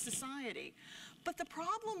things to society. But the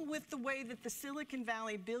problem with the way that the Silicon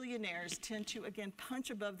Valley billionaires tend to, again, punch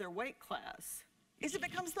above their weight class is it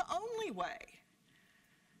becomes the only way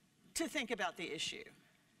to think about the issue.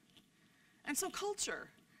 And so culture,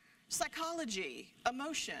 psychology,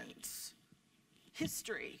 emotions,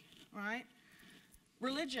 history, right?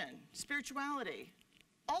 Religion, spirituality,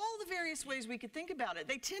 all the various ways we could think about it,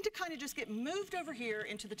 they tend to kind of just get moved over here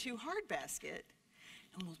into the too hard basket,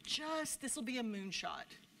 and this will be a moonshot.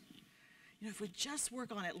 You know, if we just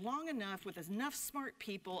work on it long enough with enough smart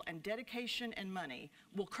people and dedication and money,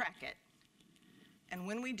 we'll crack it. And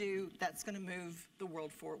when we do, that's going to move the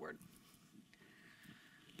world forward.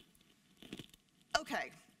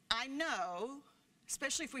 Okay, I know,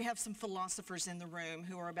 especially if we have some philosophers in the room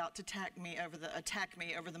who are about to attack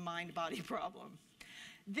me over the mind-body problem.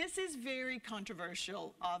 This is very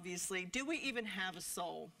controversial, obviously. Do we even have a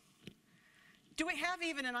soul? Do we have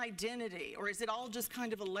even an identity? Or is it all just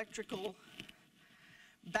kind of electrical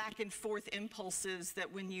back and forth impulses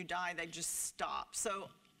that when you die, they just stop? So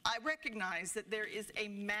I recognize that there is a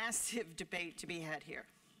massive debate to be had here.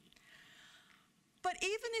 But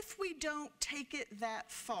even if we don't take it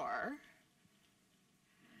that far,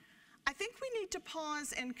 I think we need to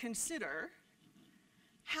pause and consider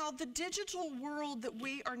how the digital world that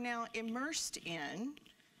we are now immersed in,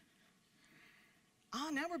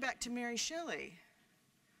 now we're back to Mary Shelley,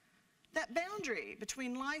 that boundary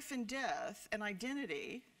between life and death and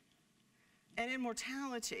identity and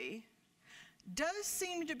immortality does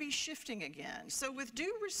seem to be shifting again. So with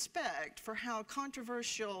due respect for how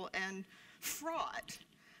controversial and fraught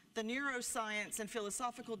the neuroscience and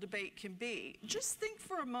philosophical debate can be, just think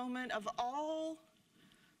for a moment of all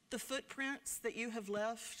the footprints that you have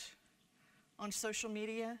left on social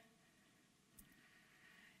media.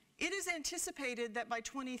 It is anticipated that by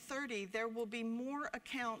 2030, there will be more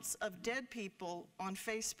accounts of dead people on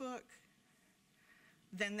Facebook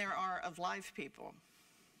than there are of live people.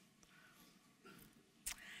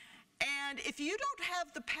 And if you don't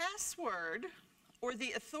have the password or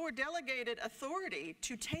the delegated authority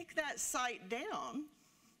to take that site down,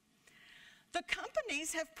 the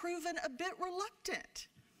companies have proven a bit reluctant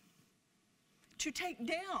to take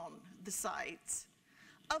down the sites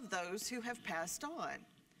of those who have passed on.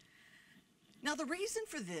 Now, the reason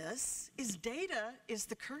for this is data is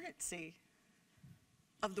the currency.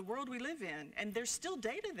 of the world we live in, and there's still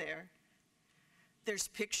data there. There's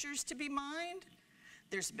pictures to be mined.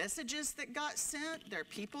 There's messages that got sent. There are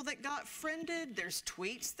people that got friended. There's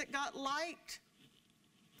tweets that got liked.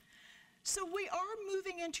 So we are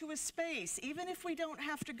moving into a space, even if we don't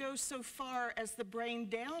have to go so far as the brain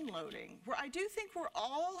downloading, where I do think we're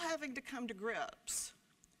all having to come to grips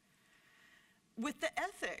with the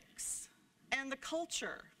ethics and the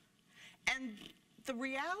culture and the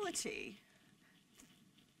reality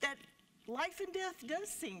that life and death does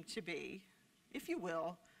seem to be, if you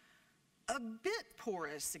will, a bit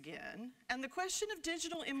porous again. And the question of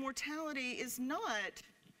digital immortality is not,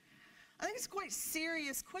 I think it's a quite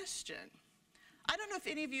serious question. I don't know if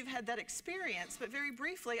any of you have had that experience, but very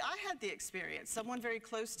briefly, I had the experience. Someone very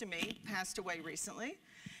close to me passed away recently,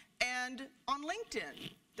 and on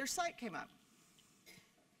LinkedIn, their site came up.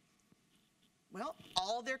 Well,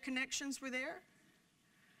 all their connections were there,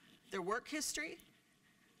 their work history,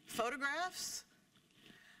 photographs,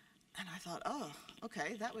 and I thought, oh,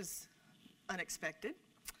 okay, that was unexpected.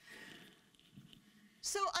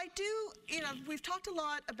 So I do, we've talked a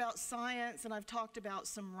lot about science, and I've talked about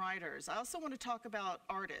some writers. I also want to talk about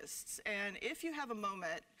artists, and if you have a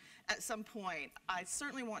moment at some point, I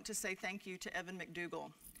certainly want to say thank you to Evan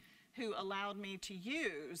McDougall, who allowed me to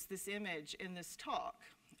use this image in this talk.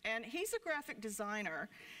 And he's a graphic designer,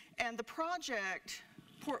 and the project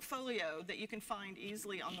portfolio that you can find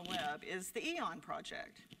easily on the web is the Eon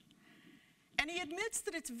project. And he admits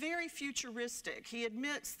that it's very futuristic. He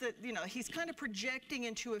admits that, he's kind of projecting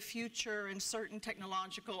into a future and certain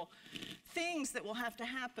technological things that will have to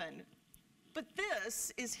happen. But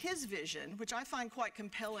this is his vision, which I find quite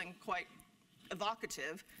compelling, quite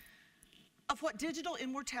evocative, of what digital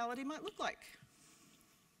immortality might look like.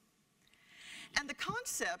 And the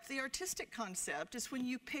concept, the artistic concept, is when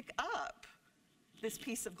you pick up this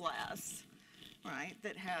piece of glass, right,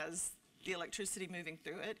 that has the electricity moving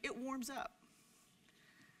through it, it warms up.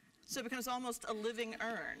 So it becomes almost a living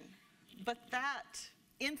urn. But that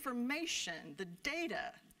information, the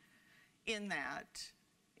data in that,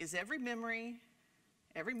 is every memory,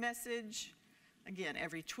 every message, again,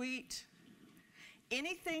 every tweet,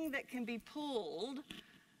 anything that can be pulled,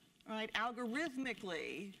 right,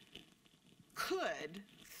 algorithmically, could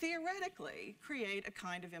theoretically create a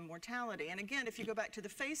kind of immortality. And again, if you go back to the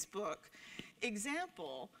Facebook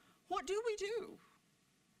example, what do we do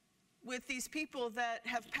with these people that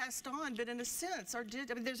have passed on, but in a sense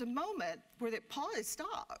there's a moment where it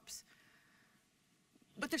stops,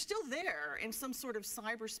 but they're still there in some sort of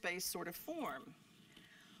cyberspace sort of form.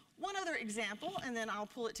 One other example, and then I'll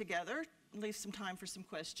pull it together, leave some time for some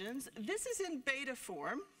questions. This is in beta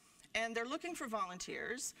form, and they're looking for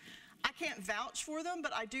volunteers. I can't vouch for them,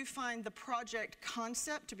 but I do find the project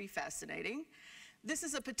concept to be fascinating. This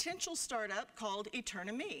is a potential startup called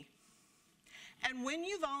Etername. And when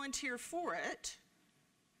you volunteer for it,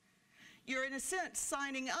 you're in a sense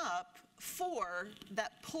signing up for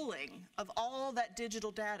that pulling of all that digital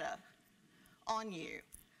data on you,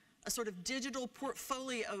 a sort of digital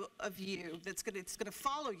portfolio of you it's going to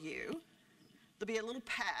follow you. There'll be a little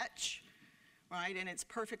patch, right, in its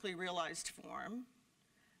perfectly realized form,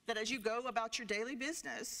 that as you go about your daily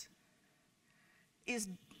business,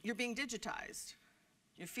 you're being digitized.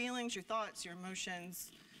 Your feelings, your thoughts, your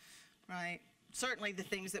emotions, right? Certainly the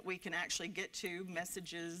things that we can actually get to,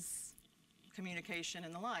 messages, communication,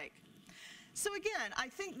 and the like. So again, I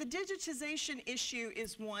think the digitization issue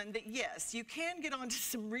is one that, yes, you can get onto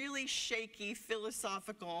some really shaky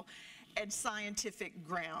philosophical and scientific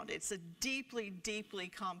ground. It's a deeply, deeply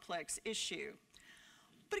complex issue.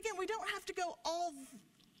 But again, we don't have to go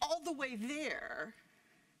all the way there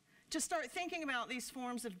to start thinking about these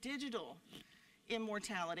forms of digital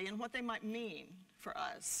immortality and what they might mean for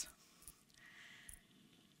us.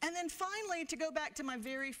 And then finally, to go back to my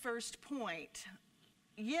very first point,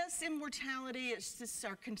 yes, immortality, it's just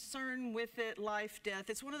our concern with it, life, death.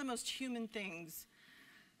 It's one of the most human things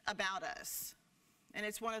about us, and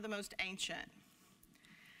it's one of the most ancient.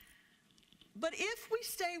 But if we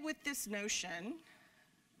stay with this notion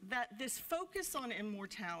that this focus on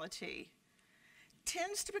immortality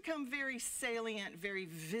tends to become very salient, very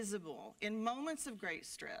visible in moments of great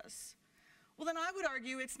stress, well, then I would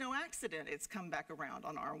argue it's no accident it's come back around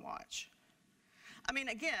on our watch. I mean,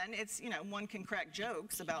 again, one can crack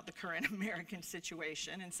jokes about the current American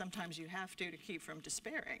situation, and sometimes you have to keep from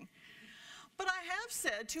despairing. But I have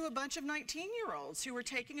said to a bunch of 19-year-olds who were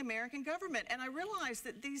taking American government, and I realized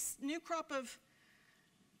that these new crop of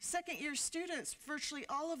second-year students, virtually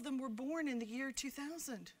all of them were born in the year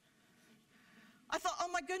 2000. I thought, oh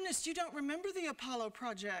my goodness, you don't remember the Apollo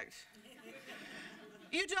project.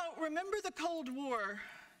 You don't remember the Cold War.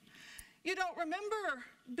 You don't remember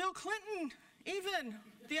Bill Clinton, even.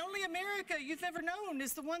 The only America you've ever known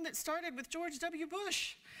is the one that started with George W.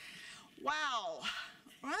 Bush. Wow,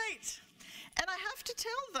 right? And I have to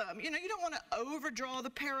tell them, you don't want to overdraw the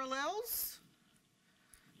parallels,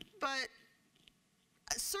 but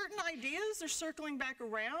certain ideas are circling back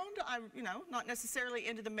around, not necessarily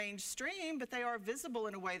into the mainstream, but they are visible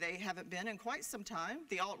in a way they haven't been in quite some time.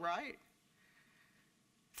 The alt-right,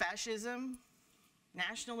 fascism,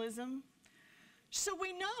 nationalism. So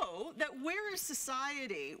we know that we're a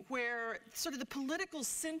society where sort of the political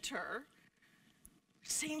center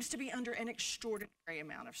seems to be under an extraordinary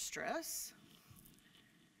amount of stress.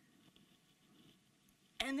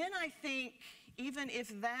 And then I think, even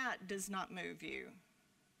if that does not move you,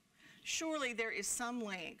 surely there is some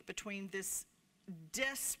link between this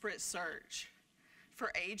desperate search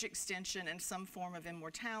for age extension and some form of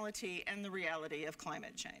immortality and the reality of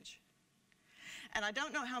climate change. And I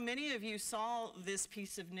don't know how many of you saw this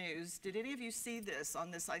piece of news. Did any of you see this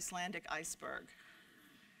on this Icelandic iceberg?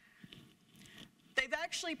 They've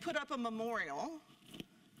actually put up a memorial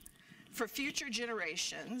for future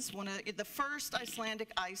generations. The first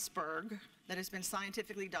Icelandic iceberg that has been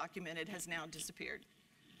scientifically documented has now disappeared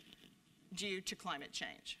due to climate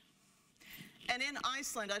change. And in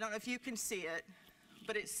Iceland, I don't know if you can see it,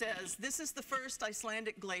 but it says, this is the first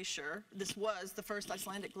Icelandic glacier, this was the first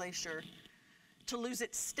Icelandic glacier to lose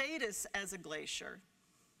its status as a glacier.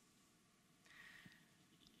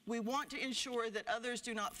 We want to ensure that others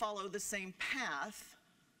do not follow the same path.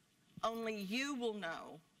 Only you will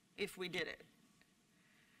know if we did it.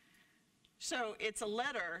 So it's a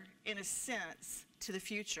letter, in a sense, to the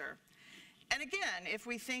future. And again, if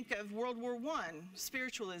we think of World War I,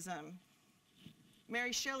 spiritualism,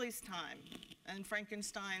 Mary Shelley's time, and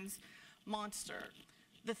Frankenstein's monster,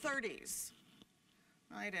 the 30s,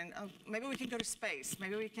 right? And maybe we can go to space.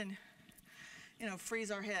 Maybe we can, freeze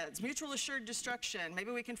our heads. Mutual assured destruction. Maybe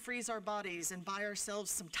we can freeze our bodies and buy ourselves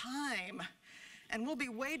some time. And we'll be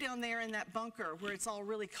way down there in that bunker where it's all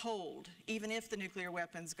really cold, even if the nuclear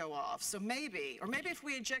weapons go off. So maybe, or maybe if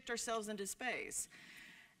we eject ourselves into space.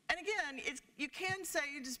 And again, you can say,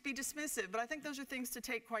 you just be dismissive, but I think those are things to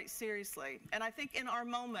take quite seriously. And I think in our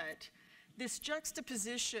moment, this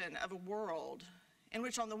juxtaposition of a world in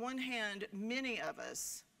which on the one hand, many of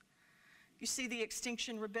us, you see the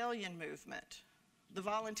Extinction Rebellion movement, the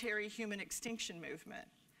voluntary human extinction movement.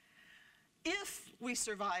 If we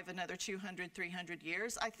survive another 200, 300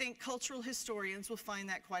 years, I think cultural historians will find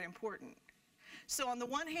that quite important. So on the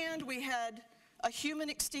one hand, we had a human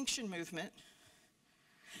extinction movement,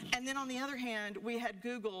 and then on the other hand, we had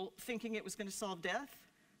Google thinking it was going to solve death.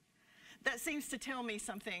 That seems to tell me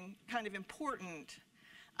something kind of important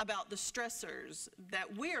about the stressors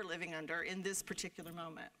that we are living under in this particular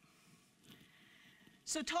moment.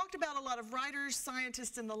 So talked about a lot of writers,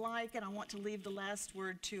 scientists, and the like, and I want to leave the last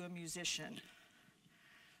word to a musician,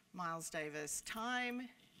 Miles Davis. Time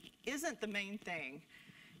isn't the main thing,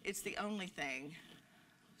 it's the only thing.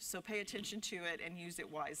 So pay attention to it and use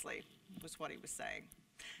it wisely, was what he was saying.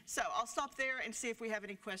 So I'll stop there and see if we have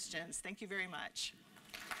any questions. Thank you very much.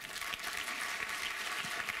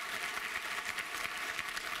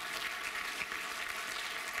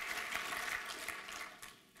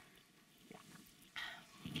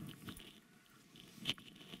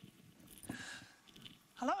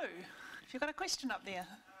 Hello, if you've got a question up there.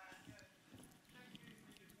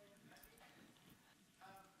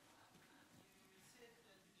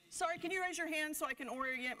 Sorry, can you raise your hand so I can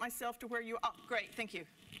orient myself to where you are? Oh, great, thank you.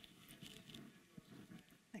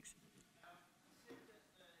 Thanks.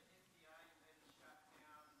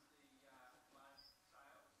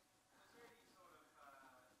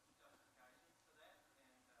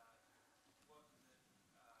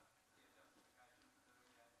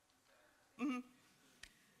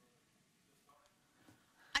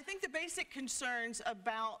 I think the basic concerns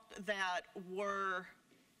about that were,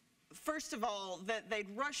 first of all, that they'd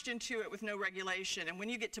rushed into it with no regulation. And when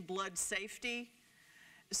you get to blood safety,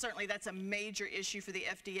 certainly that's a major issue for the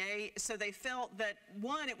FDA. So they felt that,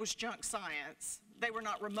 one, it was junk science. They were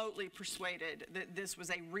not remotely persuaded that this was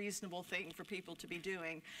a reasonable thing for people to be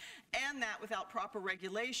doing. And that without proper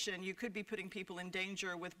regulation, you could be putting people in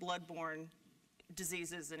danger with bloodborne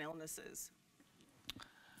diseases and illnesses.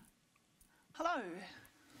 Hello.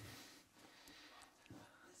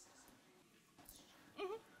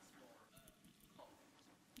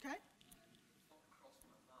 Okay. Crossed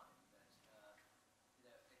my mind that it's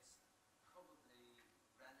probably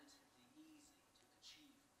relatively easy to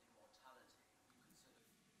achieve immortality. You could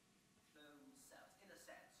sort of clone cells. In a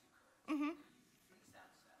sense, you could. You freeze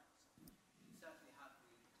out cells. You certainly have the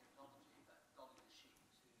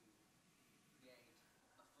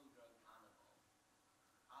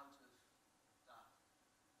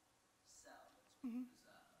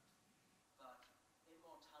preserved. But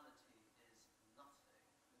immortality is nothing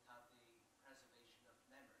without the preservation of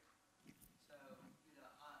memory. So,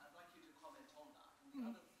 I'd like you to comment on that. And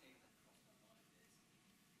the other thing that crossed my mind is,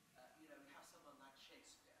 we have someone like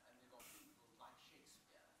Shakespeare, and we've got people like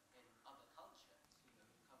Shakespeare in other cultures, who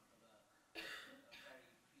come from a very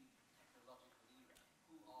pre-technological era,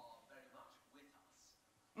 who are very much with us.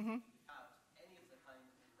 Without any of the kind of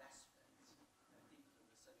investments that people in the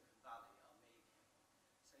Silicon Valley are making.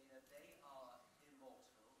 So, they are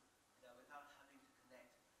immortal, without having to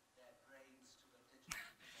connect their brains to a digital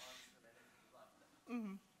device or anything like that.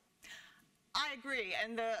 I agree,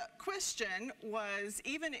 and the question was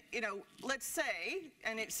even, let's say,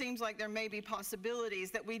 and it seems like there may be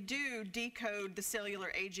possibilities that we do decode the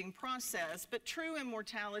cellular aging process, but true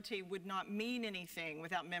immortality would not mean anything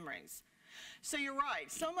without memories. So you're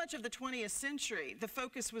right, so much of the 20th century, the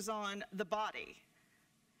focus was on the body.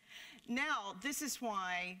 Now, this is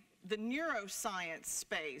why the neuroscience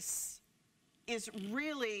space is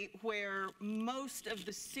really where most of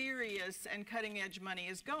the serious and cutting-edge money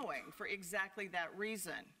is going, for exactly that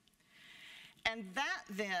reason. And that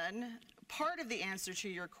then, part of the answer to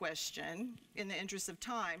your question, in the interest of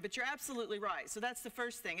time, but you're absolutely right. So that's the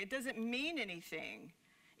first thing. It doesn't mean anything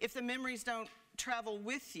if the memories don't travel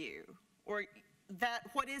with you, or that,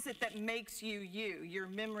 what is it that makes you you, your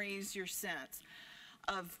memories, your sense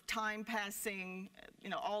of time passing,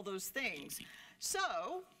 all those things.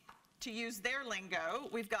 So, to use their lingo,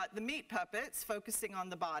 we've got the meat puppets focusing on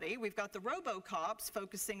the body. We've got the robocops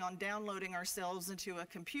focusing on downloading ourselves into a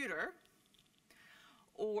computer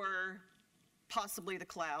or possibly the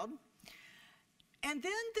cloud. And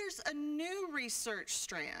then there's a new research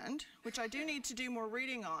strand, which I do need to do more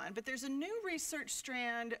reading on, but there's a new research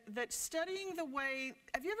strand that's studying the way,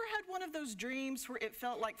 have you ever had one of those dreams where it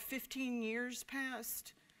felt like 15 years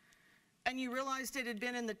passed and you realized it had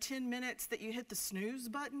been in the 10 minutes that you hit the snooze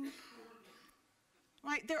button?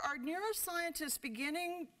 Right, there are neuroscientists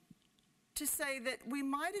beginning to say that we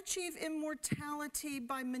might achieve immortality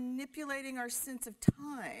by manipulating our sense of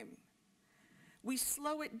time. We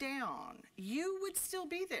slow it down. You would still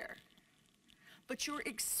be there, but your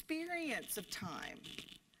experience of time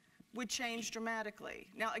would change dramatically.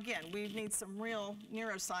 Now, again, we need some real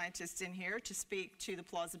neuroscientists in here to speak to the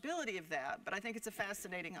plausibility of that, but I think it's a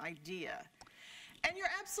fascinating idea. And you're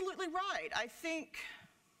absolutely right. I think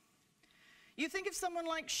you think of someone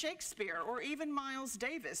like Shakespeare or even Miles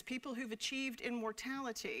Davis, people who've achieved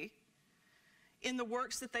immortality in the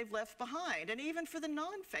works that they've left behind, and even for the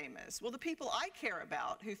non-famous. Well, the people I care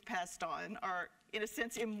about who've passed on are, in a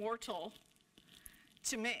sense, immortal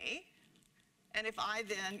to me, and if I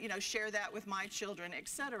then, share that with my children,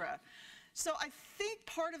 etc. So I think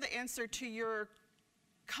part of the answer to your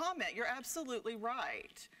comment, you're absolutely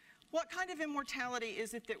right. What kind of immortality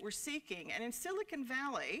is it that we're seeking? And in Silicon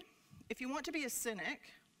Valley, if you want to be a cynic,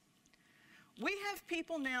 we have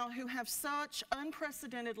people now who have such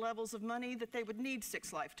unprecedented levels of money that they would need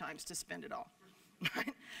 6 lifetimes to spend it all.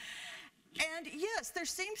 Right? And yes, there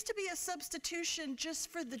seems to be a substitution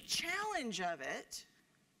just for the challenge of it,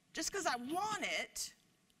 just because I want it,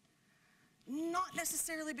 not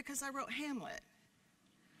necessarily because I wrote Hamlet,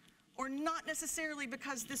 or not necessarily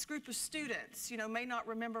because this group of students, may not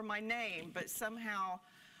remember my name, but somehow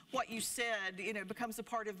what you said, becomes a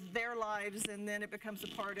part of their lives, and then it becomes a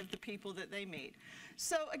part of the people that they meet.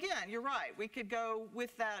 So again, you're right, we could go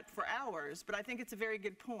with that for hours, but I think it's a very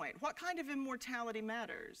good point. What kind of immortality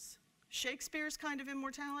matters? Shakespeare's kind of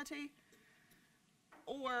immortality?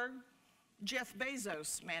 Or Jeff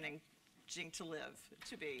Bezos managing to live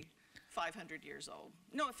to be 500 years old?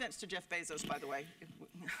 No offense to Jeff Bezos, by the way,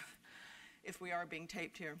 if we are being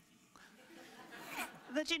taped here.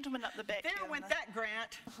 The gentleman up the back. There went that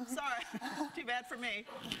grant. Sorry, too bad for me.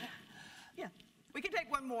 Yeah, we can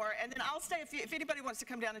take one more, and then I'll stay. If anybody wants to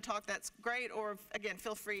come down and talk, that's great. Or again,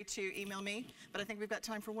 feel free to email me. But I think we've got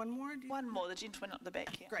time for one more. One more, the gentleman up the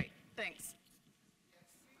back here. Great, thanks.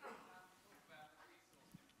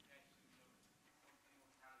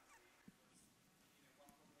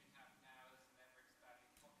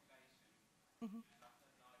 Mm-hmm.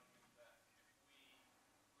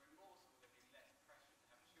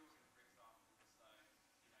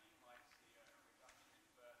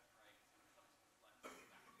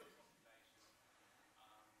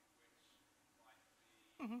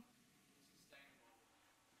 Mm-hmm.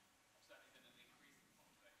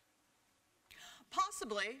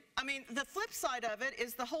 Possibly. I mean, the flip side of it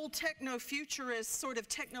is the whole techno-futurist, sort of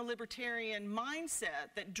techno-libertarian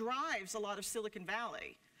mindset that drives a lot of Silicon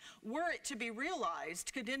Valley. Were it to be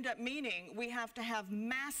realized, could end up meaning we have to have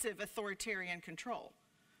massive authoritarian control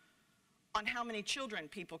on how many children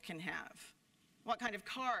people can have, what kind of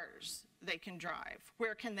cars they can drive,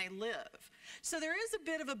 where can they live. So there is a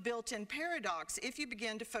bit of a built-in paradox if you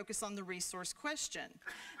begin to focus on the resource question.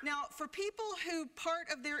 Now, for people who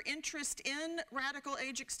part of their interest in radical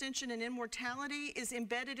age extension and immortality is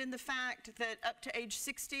embedded in the fact that up to age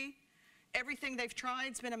 60, everything they've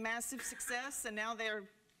tried's been a massive success and now they're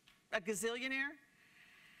a gazillionaire,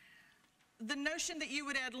 the notion that you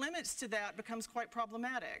would add limits to that becomes quite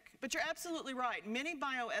problematic. But you're absolutely right. Many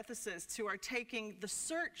bioethicists who are taking the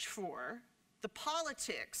search for, the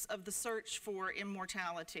politics of the search for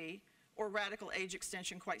immortality or radical age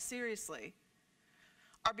extension quite seriously,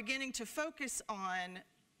 are beginning to focus on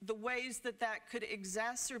the ways that that could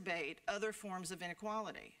exacerbate other forms of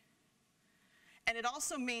inequality. And it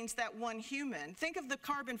also means that one human, think of the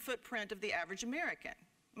carbon footprint of the average American.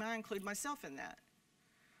 I include myself in that.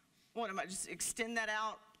 What, am I just extend that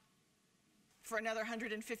out for another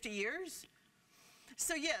 150 years?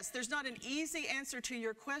 So yes, there's not an easy answer to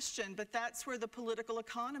your question, but that's where the political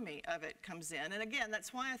economy of it comes in. And again,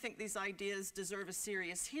 that's why I think these ideas deserve a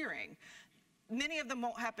serious hearing. Many of them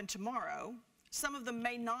won't happen tomorrow. Some of them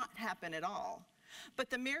may not happen at all. But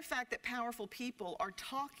the mere fact that powerful people are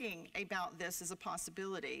talking about this as a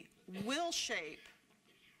possibility will shape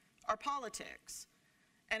our politics.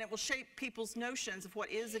 And it will shape people's notions of what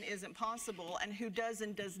is and isn't possible and who does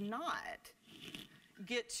and does not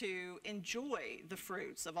get to enjoy the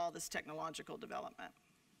fruits of all this technological development.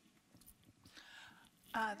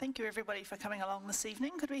 Thank you everybody for coming along this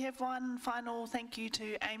evening. Could we have one final thank you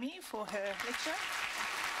to Amy for her lecture?